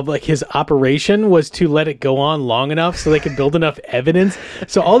of it, of like his operation, was to let it go on long enough so they could build enough evidence.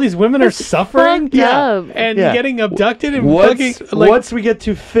 So all these women are suffering, fucked up. and Yeah. getting abducted, and Once, fucking like, once we get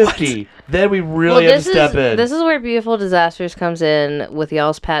to 50, then we really have to step in. This is where Beautiful Disasters comes in with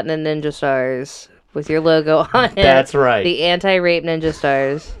y'all's patented ninja stars with your logo on it. That's right. The anti-rape ninja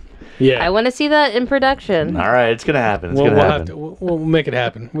stars. yeah. I want to see that in production. All right, it's going to happen. It's Well, going we'll to have happen. to. We'll make it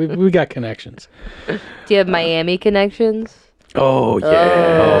happen. We got connections. Do you have Miami connections? Oh yeah.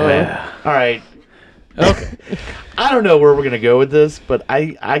 Oh, man. All right. Okay. I don't know where we're going to go with this, but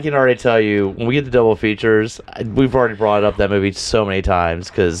I can already tell you, when we get the double features, we've already brought up that movie so many times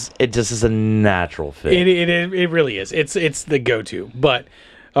because it just is a natural fit. It really is. It's the go-to. But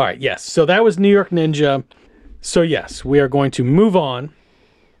all right, yes. So that was New York Ninja. So yes, we are going to move on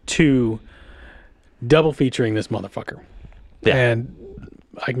to double featuring this motherfucker. Yeah. And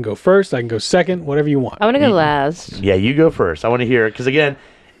I can go first. I can go second. Whatever you want. I want to go last. Yeah, you go first. I want to hear it because, again,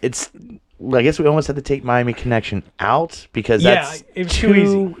 it's. I guess we almost had to take Miami Connection out because Yeah, that's it was too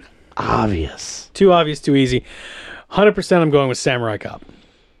easy. obvious. Too obvious. Too easy. 100%. I'm going with Samurai Cop.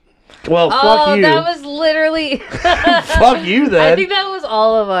 Well, Oh, fuck you. that was literally. Fuck you then. I think that was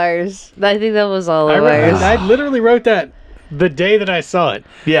all of ours. I think that was all I, of wrote- ours. I literally wrote that the day that I saw it.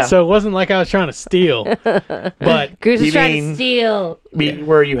 Yeah. So it wasn't like I was trying to steal. But Goose You is trying mean- to steal.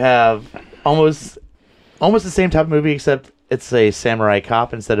 Where you have almost the same type of movie, except it's a samurai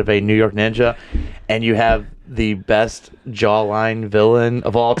cop instead of a New York ninja, and you have the best jawline villain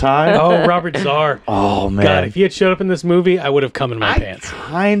of all time. oh, Robert Zarr. Oh man, God, if he had showed up in this movie, I would have come in my I pants.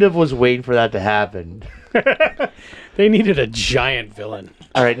 kind of was waiting for that to happen. They needed a giant villain.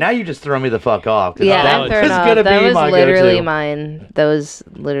 All right, now you just throw me the fuck off. 'cause Yeah, that I'm was thrown off. gonna That be was my literally go-to. mine. That was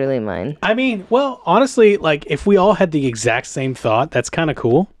literally mine. I mean, well, honestly, like if we all had the exact same thought, that's kind of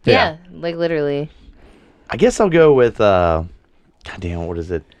cool. Yeah, like literally. I guess I'll go with goddamn, what is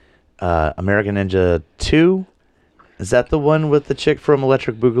it? American Ninja 2? Is that the one with the chick from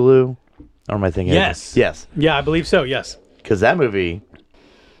Electric Boogaloo? Or am I thinking? Yes. Yes. Yeah, I believe so. Yes. Because that movie,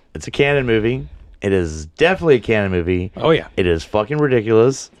 it's a canon movie. It is definitely a canon movie. Oh yeah. It is fucking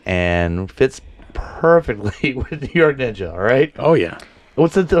ridiculous and fits perfectly with New York Ninja. All right. Oh yeah.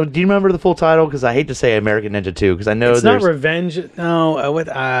 What's the? Do you remember the full title? Because I hate to say American Ninja 2 because I know It's there's. not revenge. No. With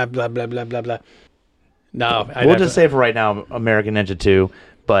blah blah blah blah blah. No. We'll just say for right now, American Ninja 2.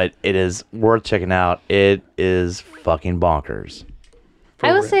 But it is worth checking out. It is fucking bonkers.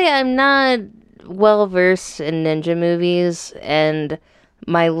 I will say I'm not well versed in ninja movies, and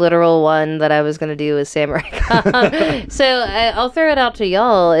my literal one that I was gonna do is Samurai Cop. So I'll throw it out to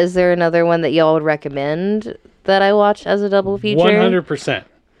y'all. Is there another one that y'all would recommend that I watch as a double feature? 100%.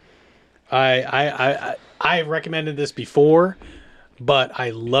 I recommended this before, but I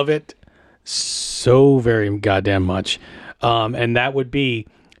love it so very goddamn much. And that would be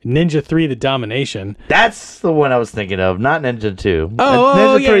Ninja 3: The Domination. That's the one I was thinking of, not Ninja 2. Oh,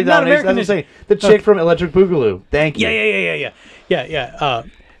 Ninja yeah, 3 not Domination. American That's what I'm Ninja. saying. The chick from Electric Boogaloo. Thank you. Yeah.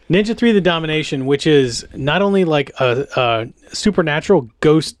 Ninja 3: The Domination, which is not only like a supernatural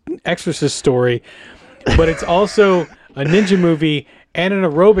ghost exorcist story, but it's also a ninja movie and an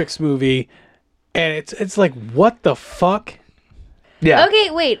aerobics movie, and it's like, what the fuck? Yeah. Okay,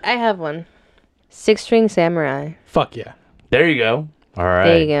 wait. I have one. Six String Samurai. Fuck yeah. There you go. All right.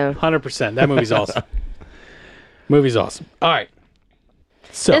 There you go. 100%. That movie's awesome. Movie's awesome. All right.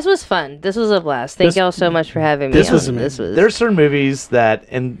 So, This was fun. This was a blast. Thank This- y'all so much for having me. this on. was This was. There's certain movies that,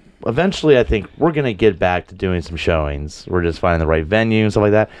 and eventually I think we're going to get back to doing some showings. We're just finding the right venue and stuff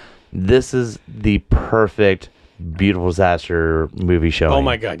like that. This is the perfect Beautiful Disaster movie showing. oh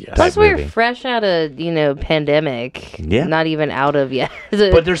my God, yes. Plus, type we're movie. fresh out of pandemic. Yeah. Not even out of yet.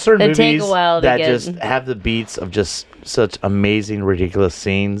 But there's certain It'd take movies a while to that get. just have the beats of just such amazing, ridiculous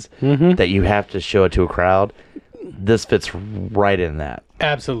scenes Mm-hmm. that you have to show it to a crowd. This fits right in that.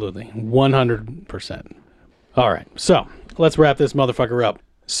 Absolutely. 100%. All right. So let's wrap this motherfucker up.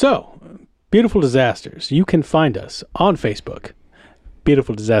 So, Beautiful Disasters. You can find us on Facebook,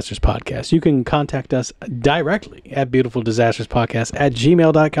 Beautiful Disasters Podcast. You can contact us directly at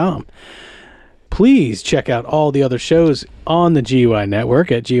beautifuldisasterspodcast@gmail.com. Please check out all the other shows on the GUI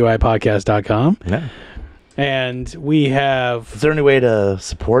network at guipodcast.com. Yeah. And we have... Is there any way to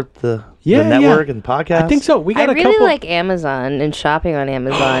support the network and podcast? I think so. We got I a really couple... like Amazon and shopping on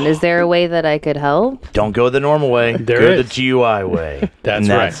Amazon. Is there a way that I could help? Don't go the normal way. There go is. the GUI way. That's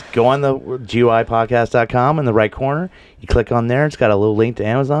right. Go on the GUIpodcast.com in the right corner. You click on there. It's got a little link to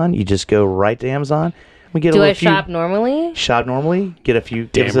Amazon. You just go right to Amazon. We get Do I shop normally? Shop normally. Get a few.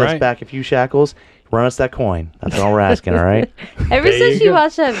 Damn Gives us right. back a few shackles. Run us that coin. That's all we're asking. All right. Ever There since you you go.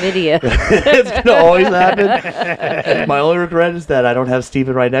 watched that video. It's gonna always happen. My only regret is that I don't have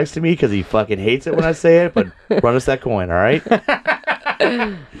Steven right next to me because he fucking hates it when I say it. But run us that coin. All right.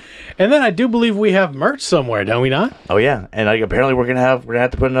 And then I do believe we have merch somewhere, don't we not? Oh yeah, and apparently we're gonna have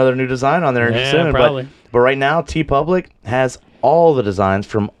to put another new design on there Yeah, soon. probably. But right now, TeePublic has all the designs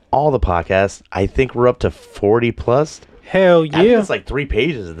from all the podcasts. I think we're up to 40 plus. Hell I think yeah. it's like 3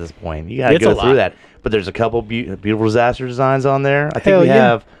 pages at this point. You gotta It's go a through lot. that. But there's a couple beautiful disaster designs on there. I think Hell we yeah.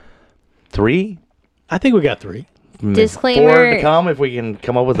 have 3. I think we got 3. Disclaimer. 4 to come if we can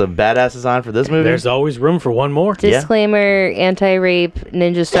come up with a badass design for this movie. There's always room for one more. Disclaimer, anti-rape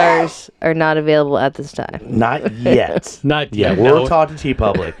Ninja Stars are not available at this time. Not yet. Not Yeah, yet. we'll no. talk to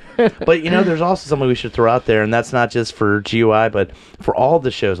TeePublic. But, there's also something we should throw out there, and that's not just for GUI, but for all the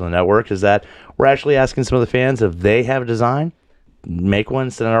shows on the network, is that we're actually asking some of the fans if they have a design, make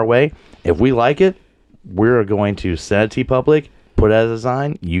one, send it our way. If we like it, we're going to send it to TeePublic, put it as a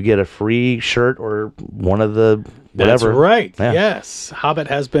design. You get a free shirt or one of the That's whatever. right. Yeah. Yes. Hobbit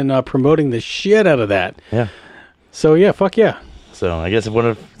has been promoting the shit out of that. Yeah. So, yeah, fuck yeah. So I guess if one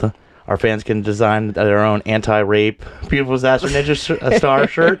of our fans can design their own anti-rape Beautiful Disaster Ninja Star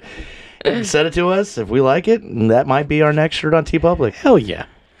shirt, send it to us. If we like it, that might be our next shirt on TeePublic. Hell yeah.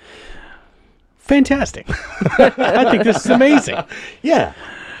 Fantastic. I think this is amazing. Yeah.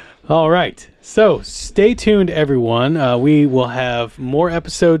 All right. So stay tuned, everyone. We will have more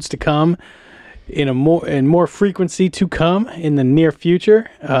episodes to come in more frequency to come in the near future.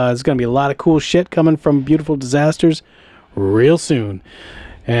 There's going to be a lot of cool shit coming from Beautiful Disasters real soon.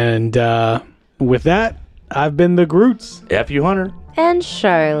 And with that, I've been the Groots. F you, Hunter. And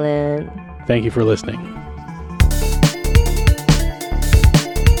Charlotte. Thank you for listening.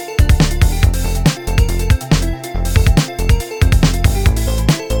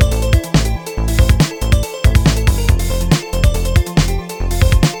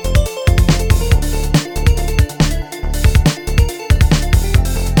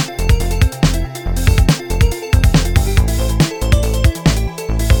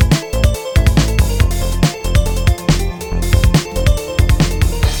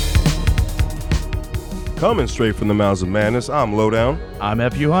 Coming straight from the mouths of madness, I'm Lowdown. I'm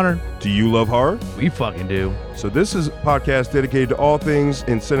F.U. Hunter. Do you love horror? We fucking do. So this is a podcast dedicated to all things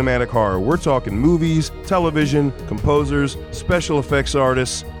in cinematic horror. We're talking movies, television, composers, special effects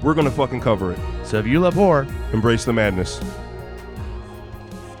artists. We're gonna fucking cover it. So if you love horror, Embrace the madness.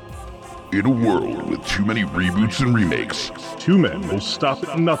 In a world with too many reboots and remakes, Two men will stop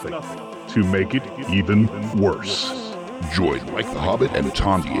at nothing to make it even worse. join Mike the Hobbit and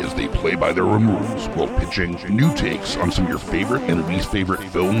Tandy as they play by their own rules while pitching new takes on some of your favorite and least favorite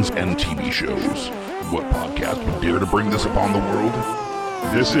films and TV shows. What podcast would dare to bring this upon the world?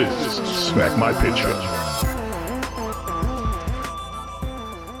 This is Smack My Pitch Up.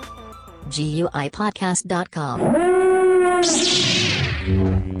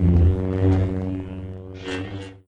 GUIpodcast.com.